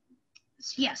chat?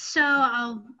 Yes, so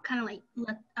I'll kind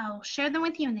of I'll share them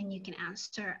with you and then you can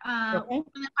answer. Okay. One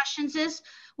of the questions is,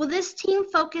 will this team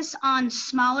focus on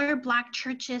smaller Black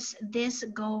churches this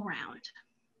go round?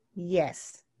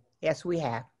 Yes, we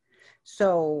have.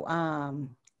 So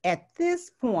at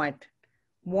this point,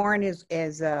 Warren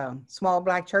is a small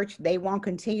Black church. They won't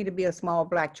continue to be a small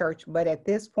Black church, but at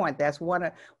this point, that's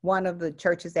one of the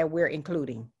churches that we're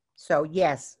including. So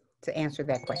yes, to answer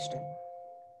that question.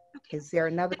 Okay. Is there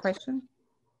another question?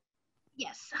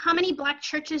 Yes. How many Black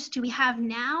churches do we have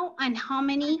now, and how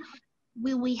many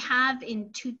will we have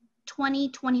in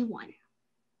 2021?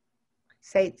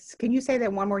 Can you say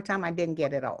that one more time? I didn't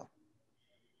get it all.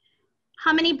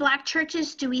 How many Black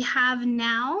churches do we have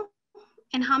now,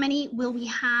 and how many will we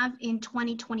have in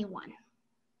 2021?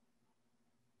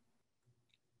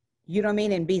 You don't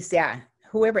mean in BCI?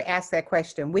 Whoever asked that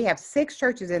question, we have 6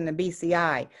 churches in the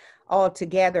BCI.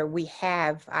 Altogether, we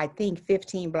have, I think,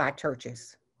 15 Black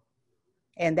churches.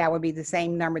 And that would be the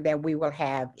same number that we will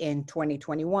have in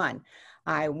 2021.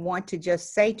 I want to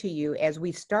just say to you, as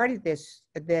we started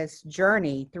this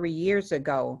journey 3 years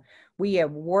ago, we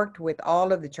have worked with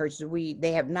all of the churches.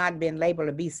 They have not been labeled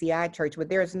a BCI church, but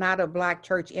there's not a Black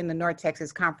church in the North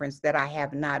Texas Conference that I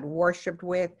have not worshiped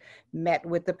with, met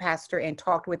with the pastor and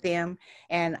talked with them.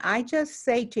 And I just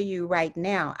say to you right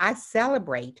now, I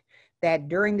celebrate that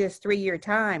during this 3-year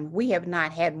time, we have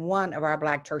not had one of our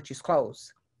Black churches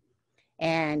close.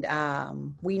 And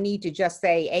we need to just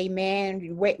say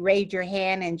amen, raise your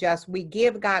hand, and we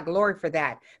give God glory for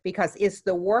that, because it's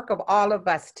the work of all of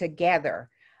us together.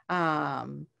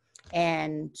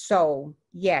 And so,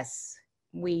 yes,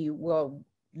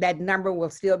 that number will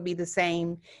still be the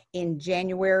same in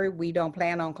January. We don't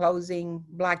plan on closing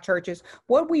Black churches.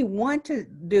 What we want to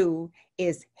do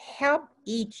is help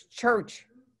each church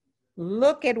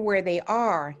look at where they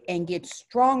are and get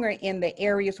stronger in the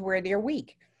areas where they're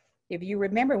weak. If you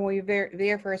remember when we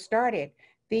very first started,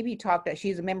 Phoebe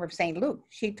she's a member of St. Luke.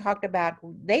 She talked about,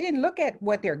 they didn't look at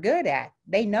what they're good at.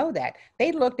 They know that.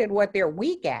 They looked at what they're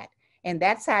weak at. And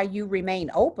that's how you remain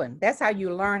open. That's how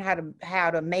you learn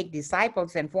how to make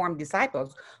disciples and form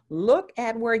disciples. Look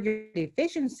at where your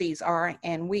deficiencies are,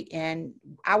 and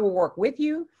I will work with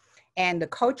you, and the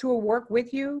coach will work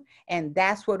with you. And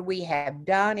that's what we have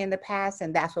done in the past,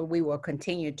 and that's what we will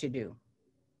continue to do.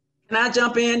 Can I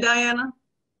jump in, Dianna?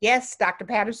 Yes, Dr.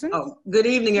 Patterson. Oh, good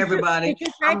evening, everybody.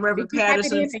 I'm Reverend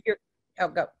Patterson.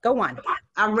 Go on.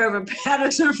 I'm Reverend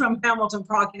Patterson from Hamilton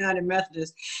Park United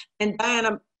Methodist. And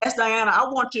Dianna, I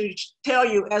want to tell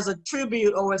you as a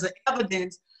tribute or as an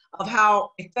evidence of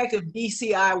how effective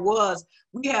BCI was,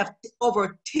 we have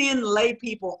over 10 lay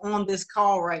people on this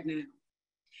call right now.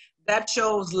 That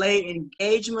shows lay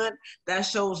engagement, that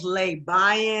shows lay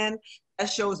buy-in, that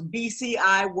shows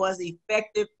BCI was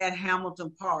effective at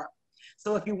Hamilton Park.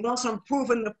 So if you want some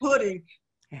proof in the pudding,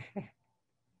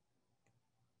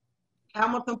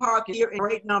 Hamilton Park here in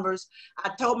great numbers.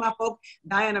 I told my folk,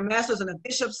 Dianna Masters and the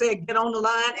bishop said, get on the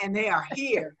line, and they are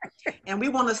here. And we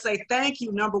want to say thank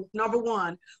you, number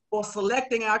one, for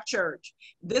selecting our church.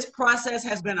 This process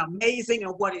has been amazing,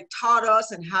 and what it taught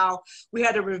us and how we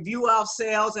had to review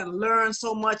ourselves and learn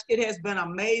so much. It has been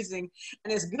amazing.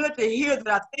 And it's good to hear that.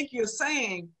 I think you're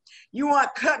saying you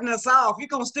aren't cutting us off. You're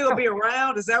going to still be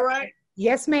around. Is that right?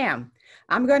 Yes, ma'am.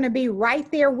 I'm going to be right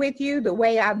there with you the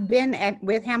way I've been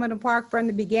with Hamilton Park from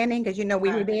the beginning, because, you know,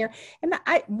 we were there. And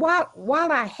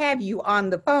while I have you on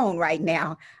the phone right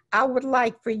now, I would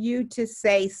like for you to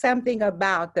say something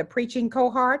about the preaching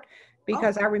cohort,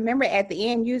 because I remember at the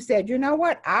end you said, you know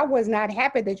what, I was not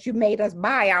happy that you made us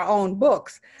buy our own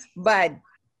books. But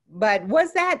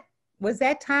was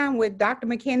that time with Dr.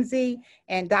 McKenzie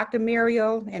and Dr.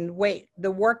 Muriel and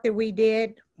the work that we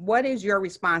did? What is your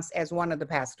response as one of the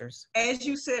pastors? As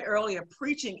you said earlier,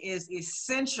 preaching is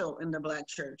essential in the Black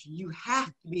church. You have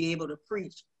to be able to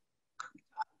preach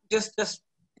just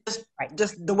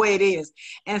the way it is.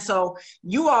 And so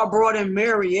you all brought in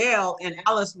Marielle and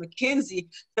Alice McKenzie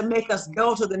to make us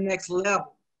go to the next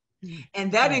level.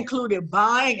 And that included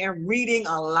buying and reading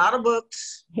a lot of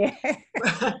books,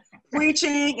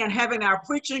 preaching and having our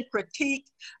preaching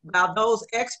critiqued by those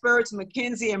experts,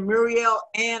 McKenzie and Muriel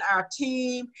and our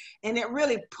team. And it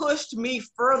really pushed me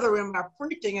further in my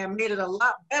preaching and made it a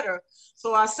lot better.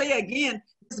 So I say again,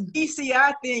 this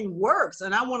BCI thing works.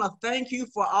 And I want to thank you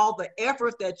for all the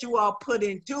effort that you all put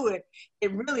into it.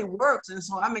 It really works. And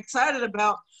so I'm excited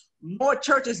about more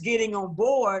churches getting on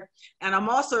board. And I'm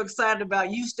also excited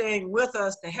about you staying with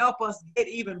us to help us get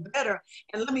even better.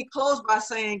 And let me close by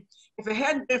saying, if it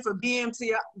hadn't been for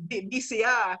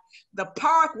BCI, the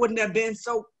park wouldn't have been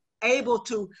so able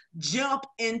to jump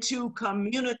into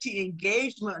community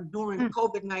engagement during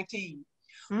COVID-19.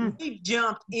 We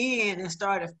jumped in and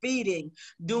started feeding,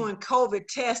 doing COVID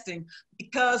testing,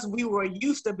 because we were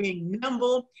used to being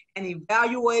nimble and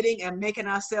evaluating and making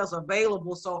ourselves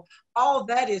available. So all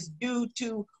that is due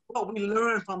to what we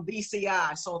learned from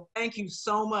BCI. So thank you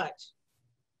so much.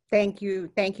 Thank you,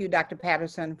 Dr.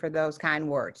 Patterson, for those kind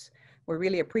words. We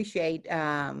really appreciate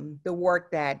the work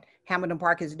that Hamilton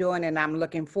Park is doing, and I'm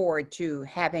looking forward to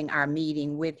having our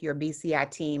meeting with your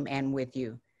BCI team and with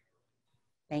you.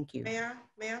 Thank you.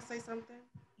 May I say something?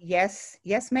 Yes,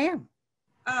 ma'am.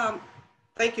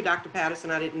 Thank you, Dr. Patterson.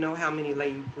 I didn't know how many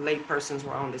lay persons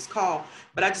were on this call,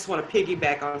 but I just want to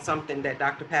piggyback on something that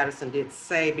Dr. Patterson did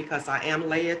say, because I am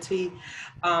laity.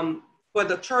 For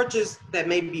the churches that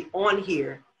may be on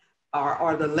here,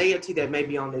 or the laity that may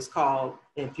be on this call,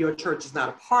 if your church is not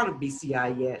a part of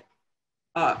BCI yet,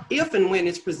 if and when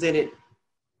it's presented,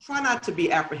 try not to be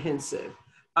apprehensive.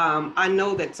 I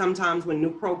know that sometimes when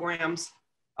new programs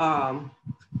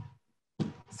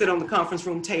sit on the conference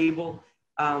room table,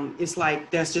 it's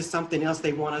like that's just something else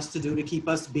they want us to do to keep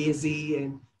us busy,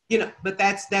 and but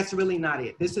that's really not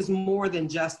it. This is more than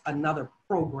just another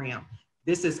program.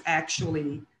 This is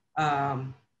actually a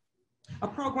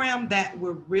program that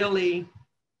will really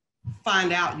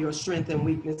find out your strengths and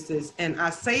weaknesses. And I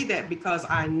say that because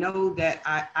I know that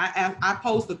I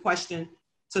posed the question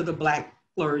to the Black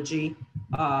clergy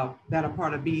that are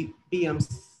part of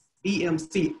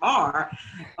BMCR,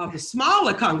 of the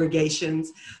smaller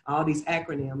congregations, all these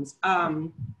acronyms.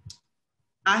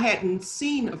 I hadn't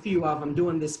seen a few of them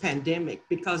during this pandemic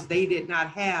because they did not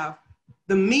have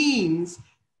the means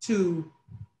to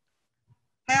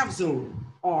have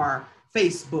Zoom or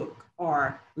Facebook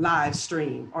or live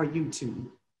stream or YouTube,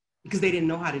 because they didn't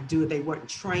know how to do it. They weren't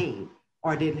trained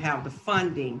or didn't have the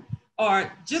funding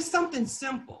or just something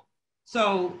simple.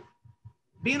 So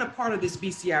being a part of this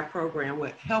BCI program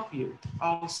would help you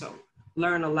also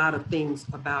learn a lot of things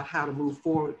about how to move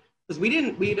forward. Because we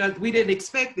didn't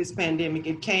expect this pandemic.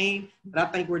 It came, but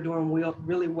I think we're doing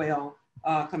really well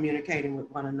communicating with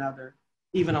one another,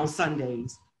 even on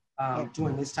Sundays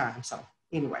during this time. So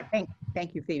anyway.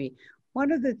 Thank you, Phoebe.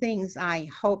 One of the things I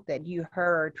hope that you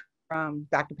heard from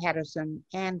Dr. Patterson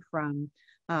and from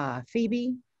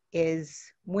Phoebe is,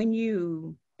 when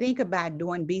you think about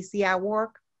doing BCI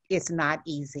work, it's not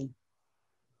easy.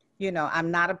 I'm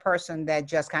not a person that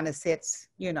just kind of sits,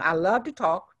 I love to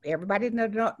talk. Everybody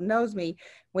knows me.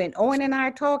 When Owen and I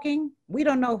are talking, we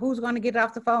don't know who's going to get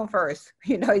off the phone first.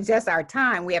 It's just our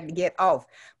time. We have to get off.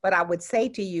 But I would say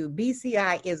to you,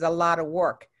 BCI is a lot of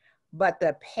work, but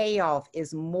the payoff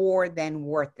is more than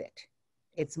worth it.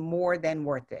 It's more than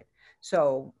worth it.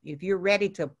 So if you're ready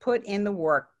to put in the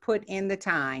work, put in the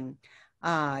time,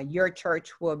 your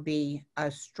church will be a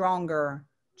stronger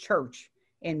church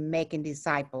in making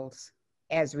disciples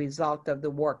as a result of the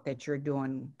work that you're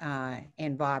doing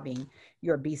involving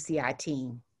your BCI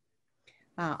team.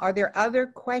 Are there other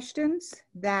questions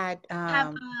that?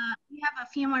 We have a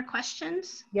few more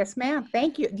questions. Yes, ma'am.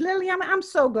 Thank you. Lily, I'm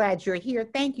so glad you're here.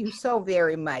 Thank you so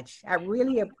very much. I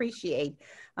really appreciate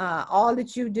all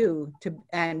that you do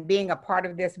and being a part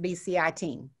of this BCI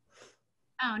team.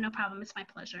 Oh, no problem. It's my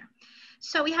pleasure.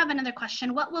 So we have another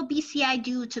question. What will BCI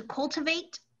do to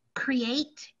cultivate,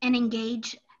 create, and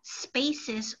engage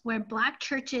spaces where Black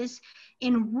churches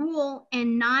in rural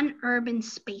and non-urban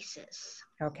spaces?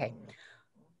 Okay.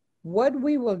 What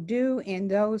we will do in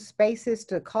those spaces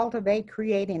to cultivate,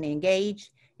 create, and engage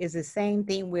is the same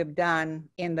thing we've done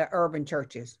in the urban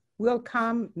churches. We'll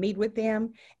come, meet with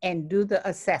them, and do the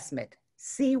assessment.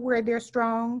 See where they're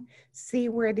strong, see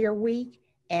where they're weak,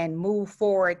 and move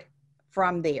forward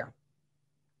from there.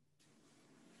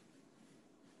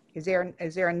 Is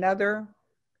there another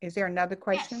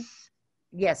question?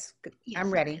 Yes, I'm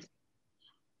ready.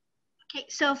 Okay,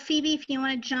 so Phoebe, if you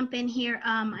want to jump in here,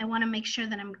 I want to make sure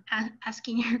that I'm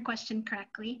asking your question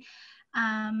correctly.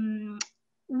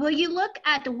 Will you look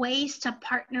at ways to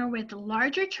partner with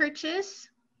larger churches,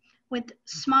 with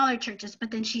smaller churches?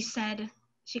 But then she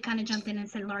kind of jumped in and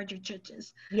said larger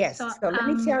churches. Yes. So let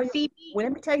me tell you. Phoebe,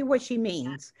 let me tell you what she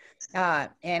means. And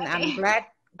okay. I'm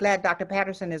glad Dr.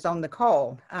 Patterson is on the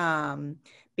call,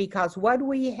 because what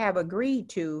we have agreed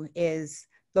to is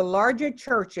the larger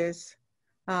churches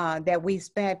that we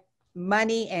spent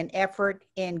money and effort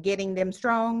in getting them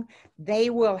strong, they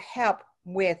will help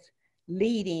with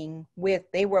leading with,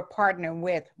 they were partnering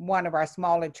with one of our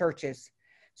smaller churches.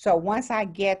 So once I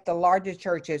get the larger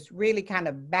churches really kind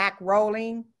of back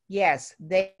rolling, yes,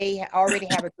 they already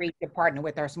have agreed to partner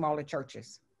with our smaller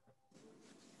churches.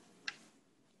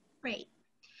 Great.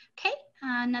 Okay,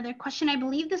 another question. I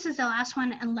believe this is the last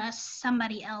one unless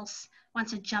somebody else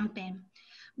wants to jump in.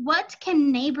 What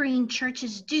can neighboring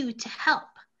churches do to help?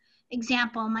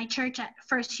 Example, my church at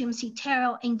First UMC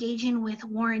Terrell engaging with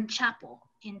Warren Chapel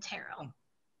in Terrell.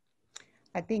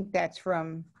 I think that's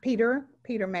from Peter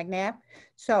McNabb.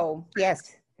 So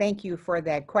yes, thank you for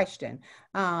that question.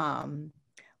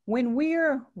 When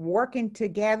we're working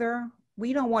together,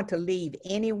 we don't want to leave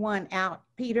anyone out,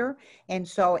 Peter. And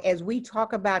so as we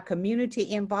talk about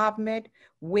community involvement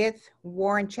with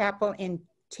Warren Chapel in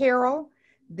Terrell,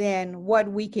 then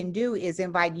what we can do is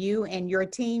invite you and your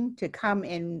team to come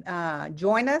and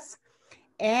join us.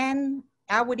 And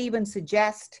I would even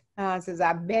suggest, since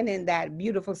I've been in that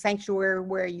beautiful sanctuary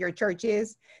where your church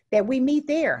is, that we meet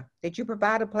there, that you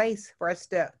provide a place for us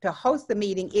to host the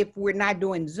meeting if we're not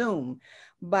doing Zoom.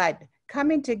 But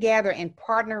coming together and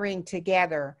partnering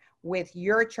together with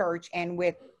your church and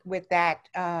with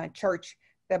that church,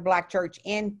 the Black church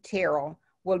in Terrell,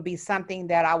 will be something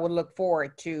that I would look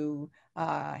forward to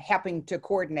helping to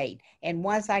coordinate. And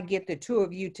once I get the two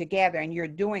of you together and you're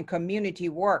doing community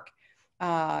work,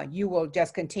 you will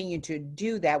just continue to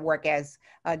do that work. As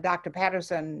Dr.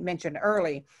 Patterson mentioned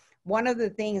early, one of the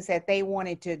things that they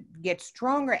wanted to get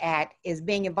stronger at is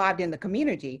being involved in the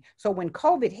community. So when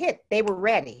COVID hit, they were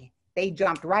ready. They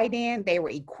jumped right in, they were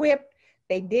equipped.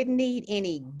 They didn't need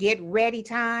any get ready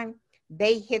time.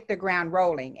 They hit the ground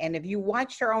rolling. And if you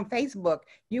watched her on Facebook,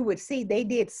 you would see they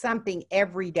did something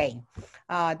every day.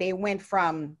 They went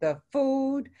from the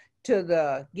food to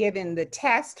the giving the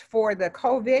test for the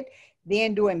COVID,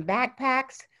 then doing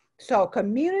backpacks. So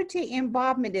community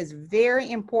involvement is very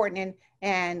important.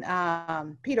 And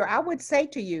Peter, I would say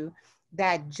to you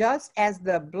that just as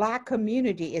the Black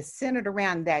community is centered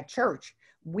around that church,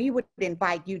 we would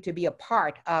invite you to be a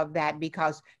part of that,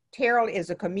 because Terrell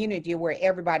is a community where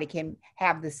everybody can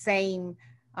have the same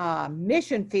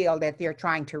mission field that they're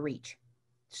trying to reach.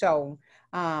 So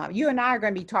you and I are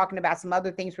going to be talking about some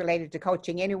other things related to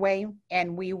coaching anyway,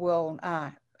 and we will,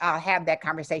 I'll have that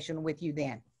conversation with you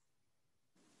then.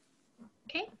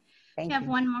 Okay, Thank we have you.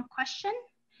 one more question.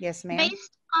 Yes, ma'am.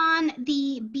 Based on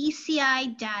the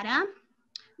BCI data,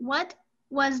 what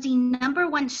was the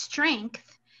 #1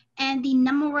 strength and the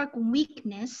 #1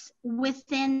 weakness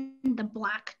within the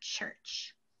Black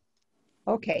church?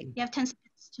 Okay. You have 10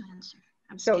 seconds to answer.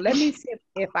 So let me see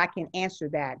if I can answer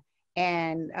that.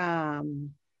 And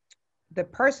the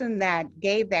person that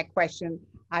gave that question,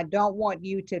 I don't want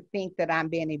you to think that I'm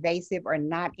being evasive or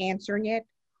not answering it,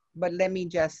 but let me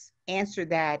just answer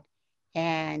that,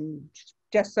 and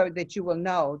just so that you will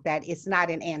know that it's not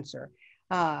an answer.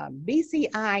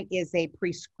 BCI is a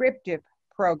prescriptive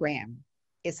program.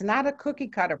 It's not a cookie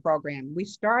cutter program. We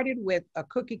started with a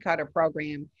cookie cutter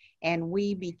program and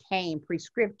we became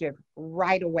prescriptive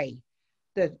right away.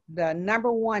 The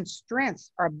 #1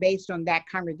 strengths are based on that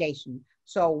congregation.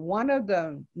 So one of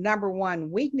the #1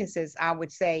 weaknesses, I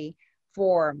would say,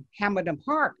 for Hamilton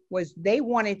Park was they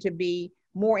wanted to be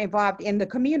more involved in the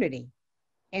community.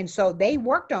 And so they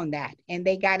worked on that and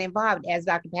they got involved. As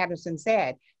Dr. Patterson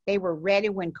said, they were ready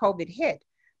when COVID hit.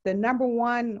 The number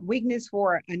one weakness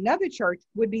for another church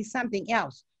would be something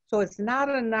else. So it's not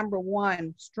a number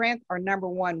one strength or number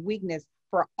one weakness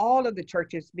for all of the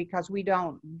churches, because we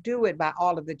don't do it by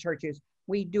all of the churches.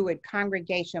 We do it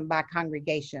congregation by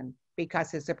congregation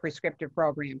because it's a prescriptive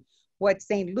program. What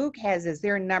St. Luke has as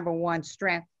their number one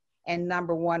strength and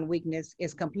number one weakness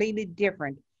is completely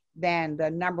different than the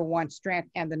number one strength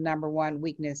and the number one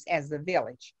weakness as the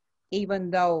village.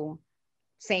 Even though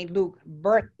St. Luke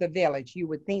birthed the village, you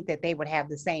would think that they would have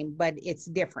the same, but it's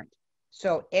different.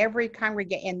 So every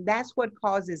congregation, and that's what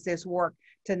causes this work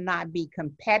to not be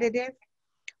competitive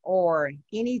or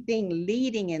anything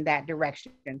leading in that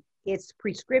direction. It's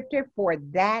prescriptive for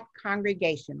that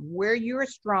congregation. Where you're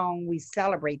strong, we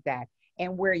celebrate that.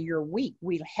 And where you're weak,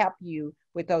 we'll help you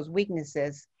with those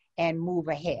weaknesses and move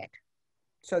ahead.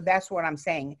 So that's what I'm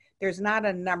saying. There's not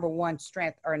a number one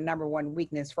strength or a number one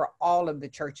weakness for all of the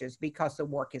churches because the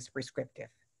work is prescriptive.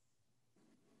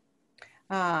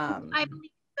 I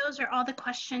believe those are all the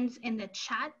questions in the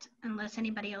chat, unless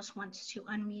anybody else wants to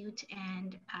unmute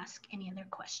and ask any other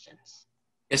questions.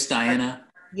 Yes, Diana.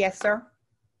 Yes, sir.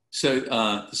 So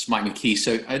this is Mike McKee.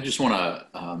 So I just want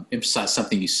to emphasize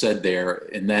something you said there,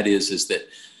 and that is that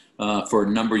for a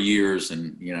number of years,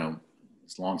 and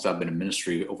as long as I've been in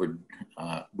ministry, over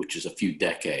which is a few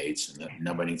decades, and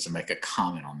nobody needs to make a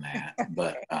comment on that.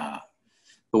 But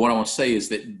what I want to say is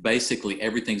that basically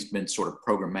everything's been sort of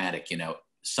programmatic.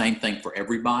 Same thing for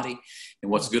everybody.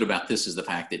 And what's good about this is the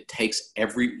fact that it takes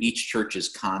each church's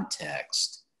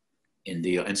context and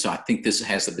deal. And so I think this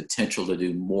has the potential to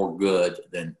do more good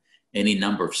than any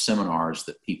number of seminars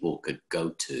that people could go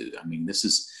to. I mean, this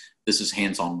is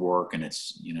hands-on work, and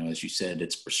it's, as you said,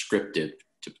 it's prescriptive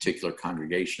to particular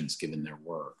congregations given their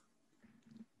work.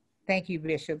 Thank you,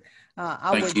 Bishop.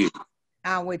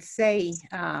 I would say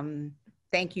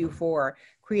thank you for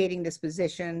creating this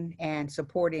position and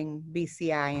supporting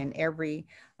BCI in every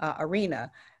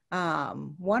arena.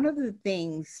 One of the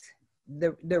things,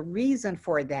 the reason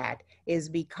for that is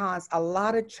because a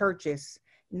lot of churches,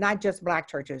 not just Black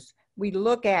churches, we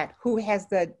look at who has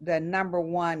the number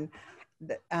one,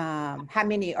 how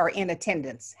many are in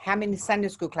attendance, how many Sunday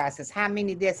school classes, how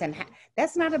many this, and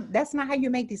that's not how you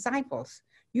make disciples.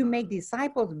 You make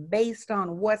disciples based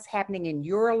on what's happening in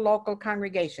your local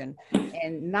congregation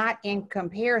and not in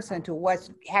comparison to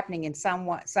what's happening in some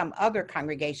other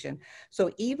congregation. So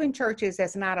even churches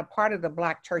that's not a part of the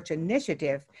Black Church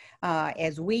Initiative,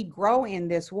 as we grow in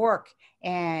this work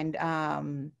and,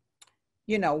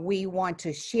 we want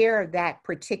to share that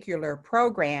particular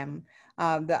program,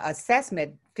 the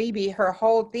assessment, Phoebe, her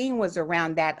whole thing was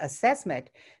around that assessment,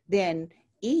 then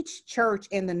each church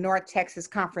in the North Texas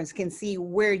Conference can see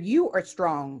where you are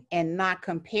strong and not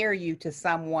compare you to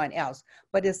someone else.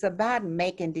 But it's about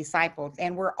making disciples,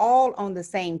 and we're all on the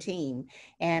same team.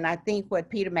 And I think what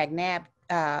Peter McNabb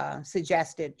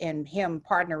suggested in him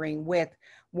partnering with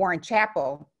Warren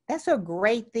Chapel, that's a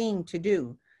great thing to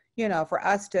do, for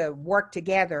us to work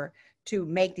together to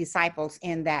make disciples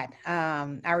in that.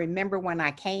 I remember when I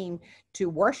came to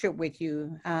worship with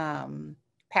you,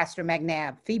 Pastor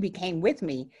McNabb, Phoebe came with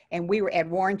me, and we were at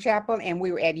Warren Chapel and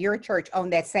we were at your church on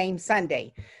that same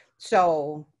Sunday.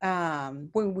 So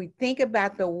when we think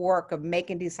about the work of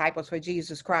making disciples for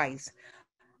Jesus Christ,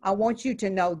 I want you to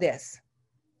know this.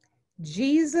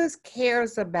 Jesus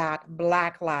cares about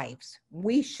Black lives.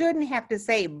 We shouldn't have to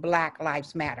say Black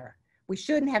Lives Matter. We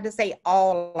shouldn't have to say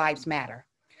all lives matter.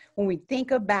 When we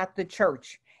think about the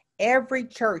church, every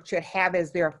church should have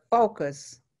as their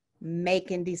focus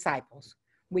making disciples.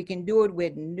 We can do it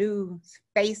with new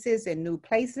faces and new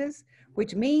places,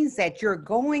 which means that you're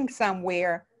going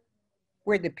somewhere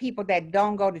where the people that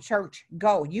don't go to church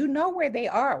go. You know where they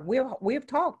are. We've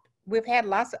talked. I've had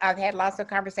lots of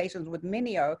conversations with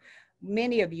many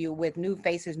of you with new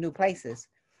faces, new places.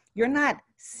 You're not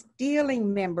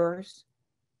stealing members.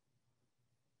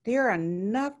 There are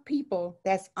enough people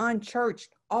that's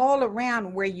unchurched all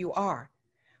around where you are.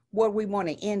 What we want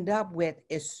to end up with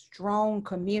is strong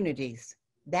communities.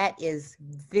 That is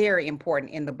very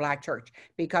important in the Black church,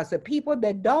 because the people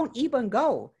that don't even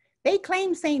go, they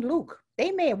claim St. Luke. They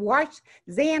may have watched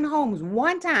Zan Holmes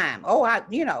one time.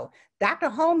 Dr.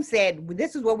 Holmes said,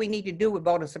 this is what we need to do with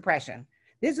voter suppression.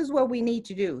 This is what we need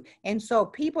to do. And so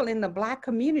people in the Black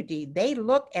community, they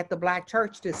look at the Black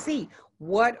church to see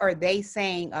what are they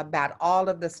saying about all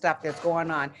of the stuff that's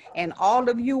going on. And all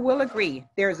of you will agree,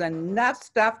 there's enough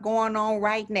stuff going on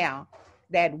right now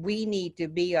that we need to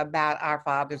be about our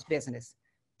Father's business.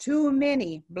 Too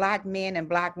many Black men and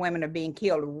Black women are being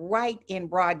killed right in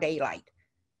broad daylight.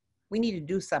 We need to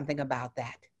do something about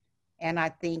that. And I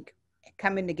think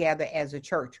coming together as a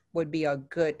church would be a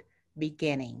good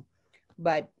beginning.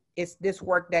 But it's this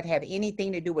work that have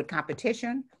anything to do with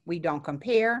competition. We don't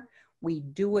compare. We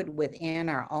do it within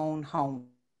our own home.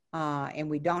 And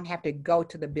we don't have to go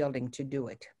to the building to do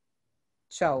it.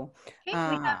 So, Okay,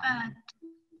 we have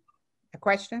a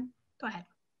question? go ahead.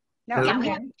 No, yeah, we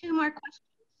have 2 more questions.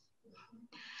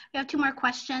 We have 2 more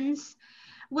questions.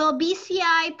 Will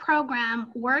BCI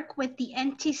program work with the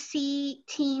NTC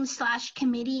team /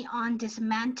 committee on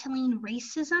dismantling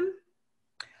racism?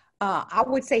 I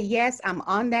would say yes, I'm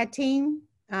on that team.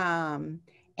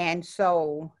 And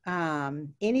so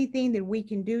anything that we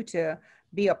can do to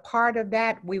be a part of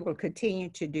that, we will continue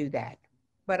to do that.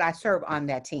 But I serve on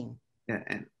that team. Yeah,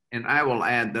 and I will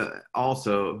add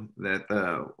also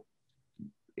that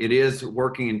it is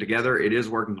working together, it is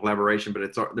working collaboration,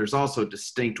 but there's also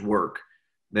distinct work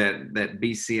that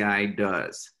BCI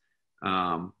does.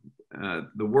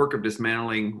 The work of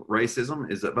dismantling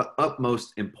racism is of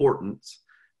utmost importance,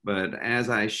 but as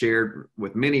I shared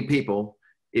with many people,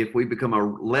 if we become a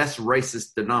less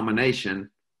racist denomination,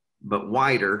 but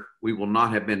wider, we will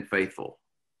not have been faithful.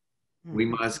 Mm-hmm. We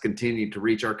must continue to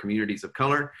reach our communities of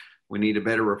color. We need to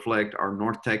better reflect our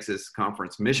North Texas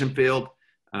Conference mission field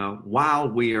while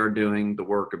we are doing the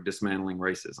work of dismantling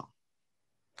racism.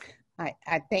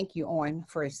 I thank you, Owen,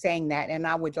 for saying that. And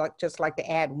I would just like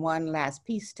to add one last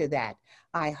piece to that.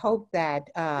 I hope that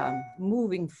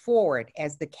moving forward,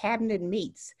 as the cabinet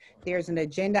meets, there's an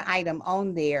agenda item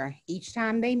on there each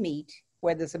time they meet,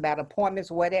 whether it's about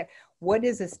appointments, whatever. What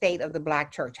is the state of the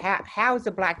Black church? How is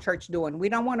the Black church doing? We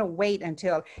don't want to wait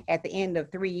until at the end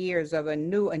of 3 years of a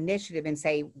new initiative and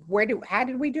say, how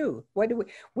did we do?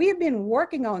 We have been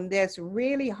working on this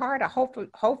really hard.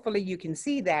 Hopefully you can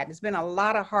see that. It's been a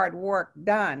lot of hard work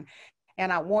done.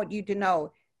 And I want you to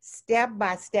know step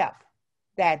by step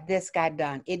that this got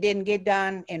done. It didn't get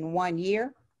done in 1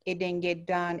 year. It didn't get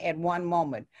done at one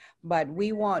moment, but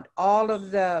we want all of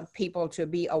the people to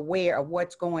be aware of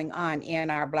what's going on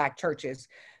in our Black churches.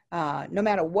 No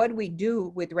matter what we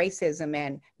do with racism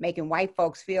and making white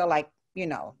folks feel like,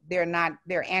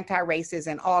 they're anti-racist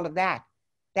and all of that.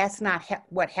 That's not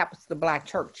what helps the Black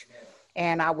church.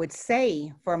 And I would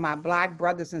say for my Black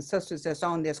brothers and sisters that's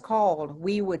on this call,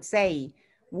 we would say,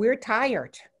 we're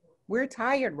tired. We're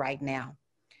tired right now.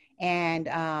 And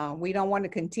we don't want to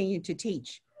continue to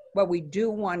teach, but we do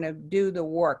want to do the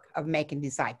work of making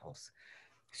disciples.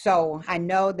 So I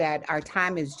know that our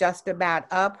time is just about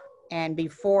up. And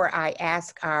before I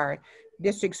ask our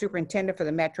district superintendent for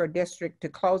the Metro District to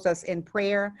close us in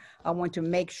prayer, I want to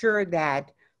make sure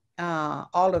that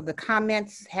all of the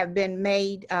comments have been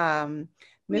made.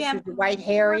 Mr. Dwight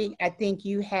Harry, I think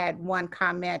you had one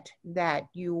comment that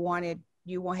you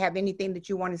won't have anything that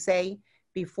you want to say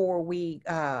before we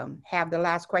have the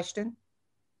last question?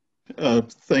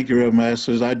 Thank you, Reverend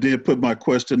Masters. I did put my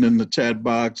question in the chat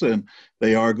box, and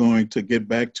they are going to get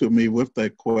back to me with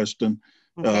that question,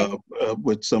 okay,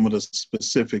 with some of the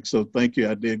specifics. So thank you.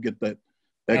 I did get that.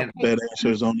 That answer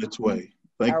is on its way.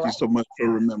 Thank you so much for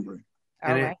remembering.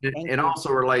 And it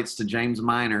also relates to James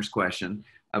Miner's question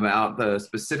about the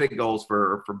specific goals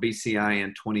for BCI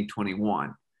in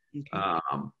 2021. Okay.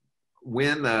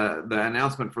 When the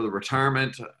announcement for the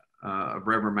retirement of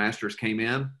Reverend Masters came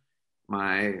in,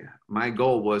 my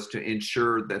goal was to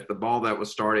ensure that the ball that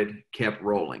was started kept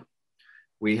rolling.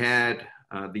 We had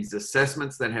these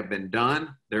assessments that have been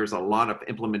done. There's a lot of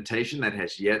implementation that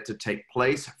has yet to take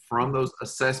place from those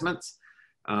assessments.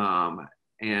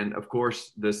 And of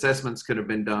course, the assessments could have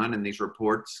been done and these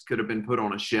reports could have been put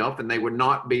on a shelf, and they would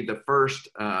not be the first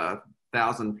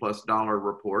 $1,000+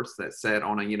 reports that sat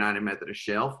on a United Methodist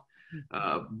shelf.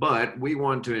 But we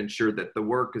want to ensure that the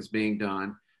work is being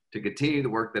done to continue the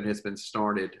work that has been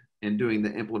started and doing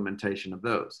the implementation of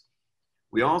those.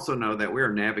 We also know that we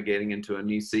are navigating into a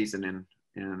new season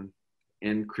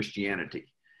in Christianity,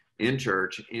 in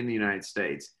church, in the United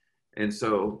States. And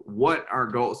so what our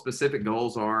specific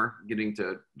goals are, getting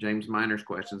to James Miner's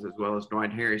questions as well as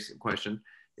Dwight Harris' question,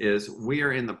 is we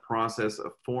are in the process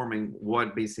of forming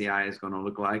what BCI is going to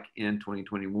look like in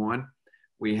 2021.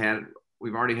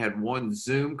 We've already had one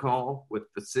Zoom call with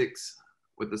the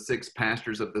six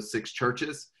pastors of the 6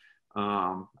 churches.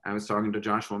 I was talking to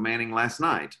Joshua Manning last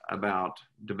night about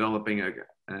developing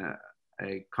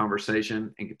a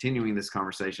conversation and continuing this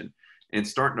conversation and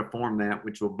starting to form that,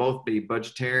 which will both be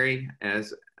budgetary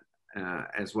as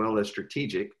well as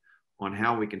strategic on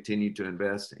how we continue to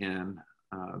invest in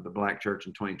the Black church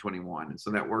in 2021. And so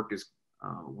that work is,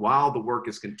 while the work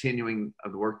is continuing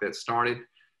of the work that started,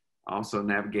 also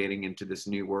navigating into this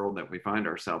new world that we find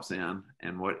ourselves in,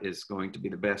 and what is going to be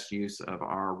the best use of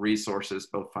our resources,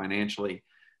 both financially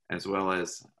as well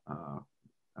as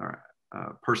our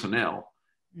personnel,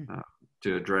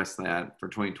 to address that for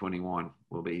 2021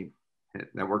 will be,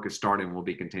 that work is starting and will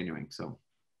be continuing. So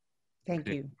thank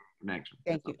you. Connection.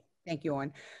 Thank you. Thank you,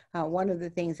 Owen. One of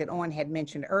the things that Owen had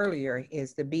mentioned earlier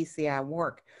is the BCI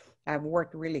work. I've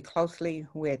worked really closely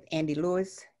with Andy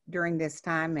Lewis during this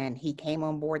time, and he came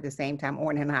on board the same time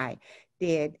Owen and I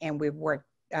did, and we've worked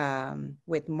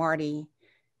with Marty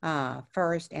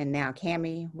first, and now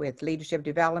Cammie with leadership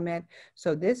development.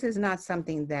 So this is not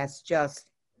something that's just,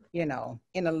 you know,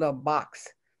 in a little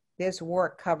box. This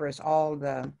work covers all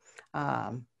the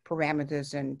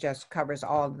parameters and just covers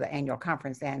all the annual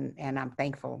conference, and I'm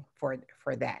thankful for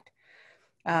that.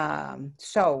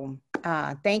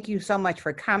 Thank you so much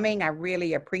for coming. I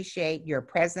really appreciate your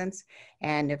presence.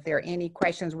 And if there are any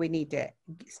questions we need to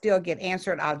still get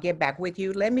answered, I'll get back with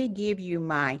you. Let me give you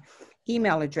my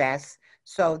email address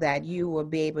so that you will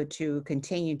be able to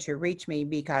continue to reach me,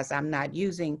 because I'm not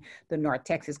using the North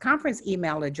Texas Conference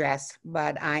email address,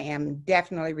 but I am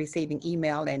definitely receiving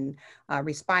email and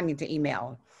responding to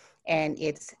email. And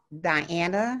it's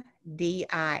Dianna,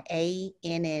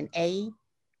 DIANNA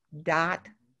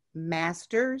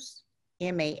 .masters,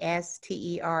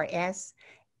 MASTERS,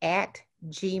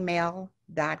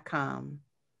 @gmail.com.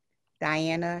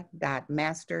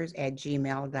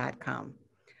 Dianna.masters@gmail.com.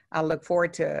 I look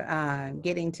forward to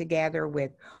getting together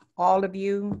with all of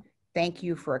you. Thank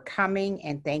you for coming,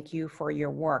 and thank you for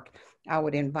your work. I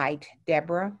would invite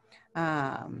Deborah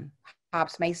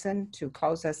Hobbs Mason to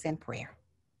close us in prayer.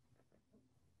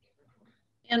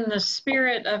 In the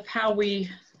spirit of how we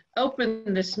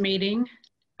open this meeting,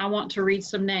 I want to read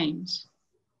some names.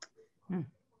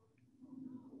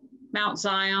 Mount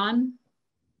Zion,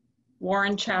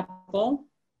 Warren Chapel,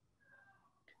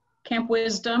 Camp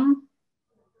Wisdom,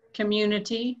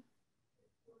 Community,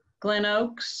 Glen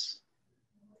Oaks,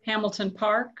 Hamilton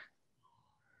Park,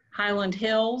 Highland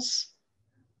Hills,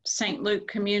 St. Luke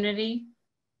Community,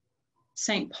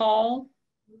 St. Paul,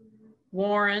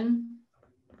 Warren,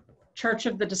 Church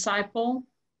of the Disciple,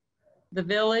 The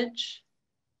Village,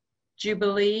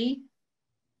 Jubilee,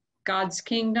 God's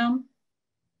Kingdom,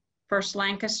 First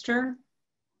Lancaster.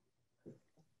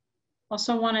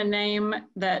 Also want to name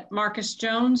that Marcus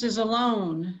Jones is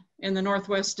alone in the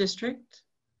Northwest District,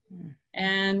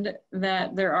 and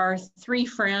that there are 3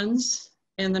 friends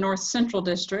in the North Central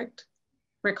District,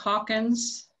 Rick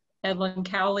Hawkins, Edlin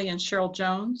Cowley, and Cheryl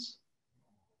Jones.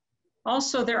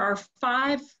 Also, there are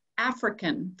 5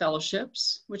 African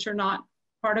fellowships, which are not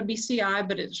part of BCI,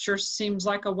 but it sure seems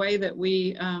like a way that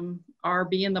we are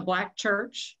being the Black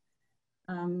Church.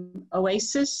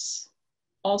 Oasis,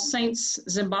 All Saints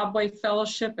Zimbabwe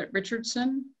Fellowship at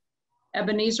Richardson,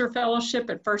 Ebenezer Fellowship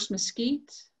at First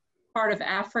Mesquite, Part of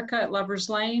Africa at Lovers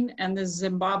Lane, and the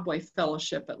Zimbabwe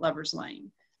Fellowship at Lovers Lane.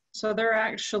 So there are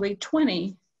actually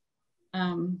 20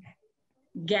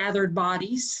 gathered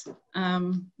bodies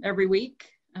every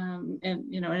week.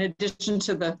 And, you know, in addition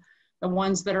to the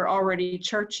ones that are already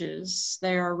churches,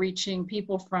 they are reaching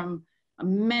people from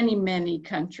many, many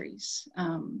countries.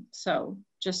 So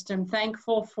just am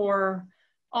thankful for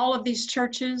all of these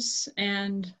churches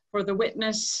and for the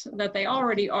witness that they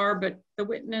already are, but the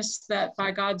witness that by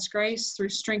God's grace, through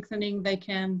strengthening, they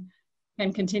can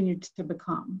continue to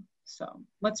become. So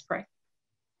let's pray.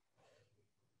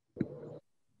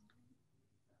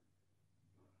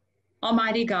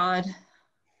 Almighty God,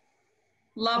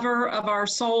 lover of our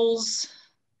souls,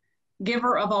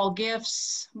 giver of all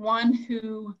gifts, one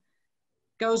who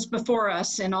goes before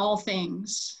us in all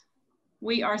things,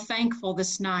 we are thankful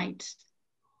this night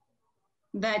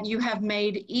that you have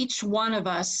made each one of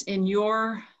us in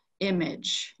your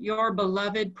image, your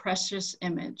beloved, precious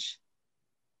image.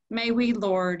 May we,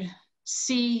 Lord,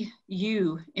 see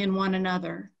you in one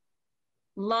another,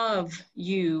 love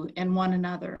you in one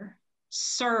another,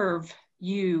 serve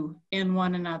you in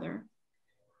one another.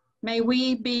 May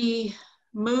we be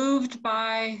moved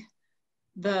by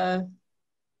the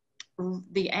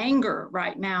anger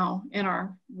right now in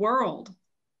our world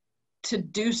to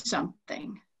do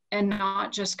something and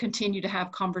not just continue to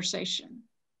have conversation.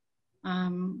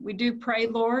 We do pray,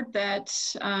 Lord, that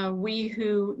we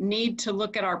who need to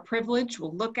look at our privilege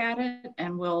will look at it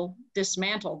and will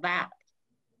dismantle that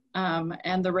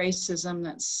and the racism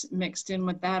that's mixed in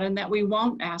with that, and that we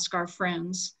won't ask our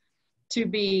friends to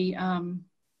be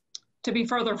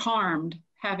further harmed,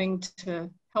 having to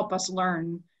help us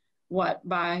learn what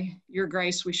by your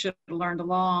grace we should have learned a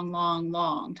long, long,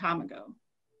 long time ago.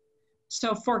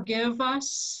 So forgive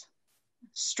us,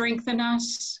 strengthen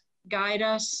us, guide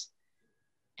us,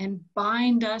 and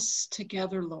bind us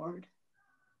together, Lord.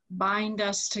 Bind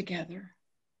us together.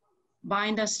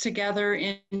 Bind us together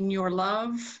in your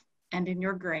love and in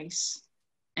your grace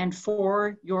and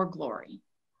for your glory.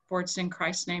 For it's in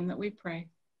Christ's name that we pray.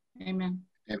 Amen.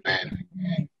 Amen.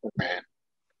 Amen.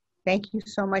 Thank you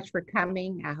so much for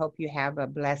coming. I hope you have a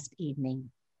blessed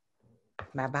evening.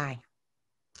 Bye-bye.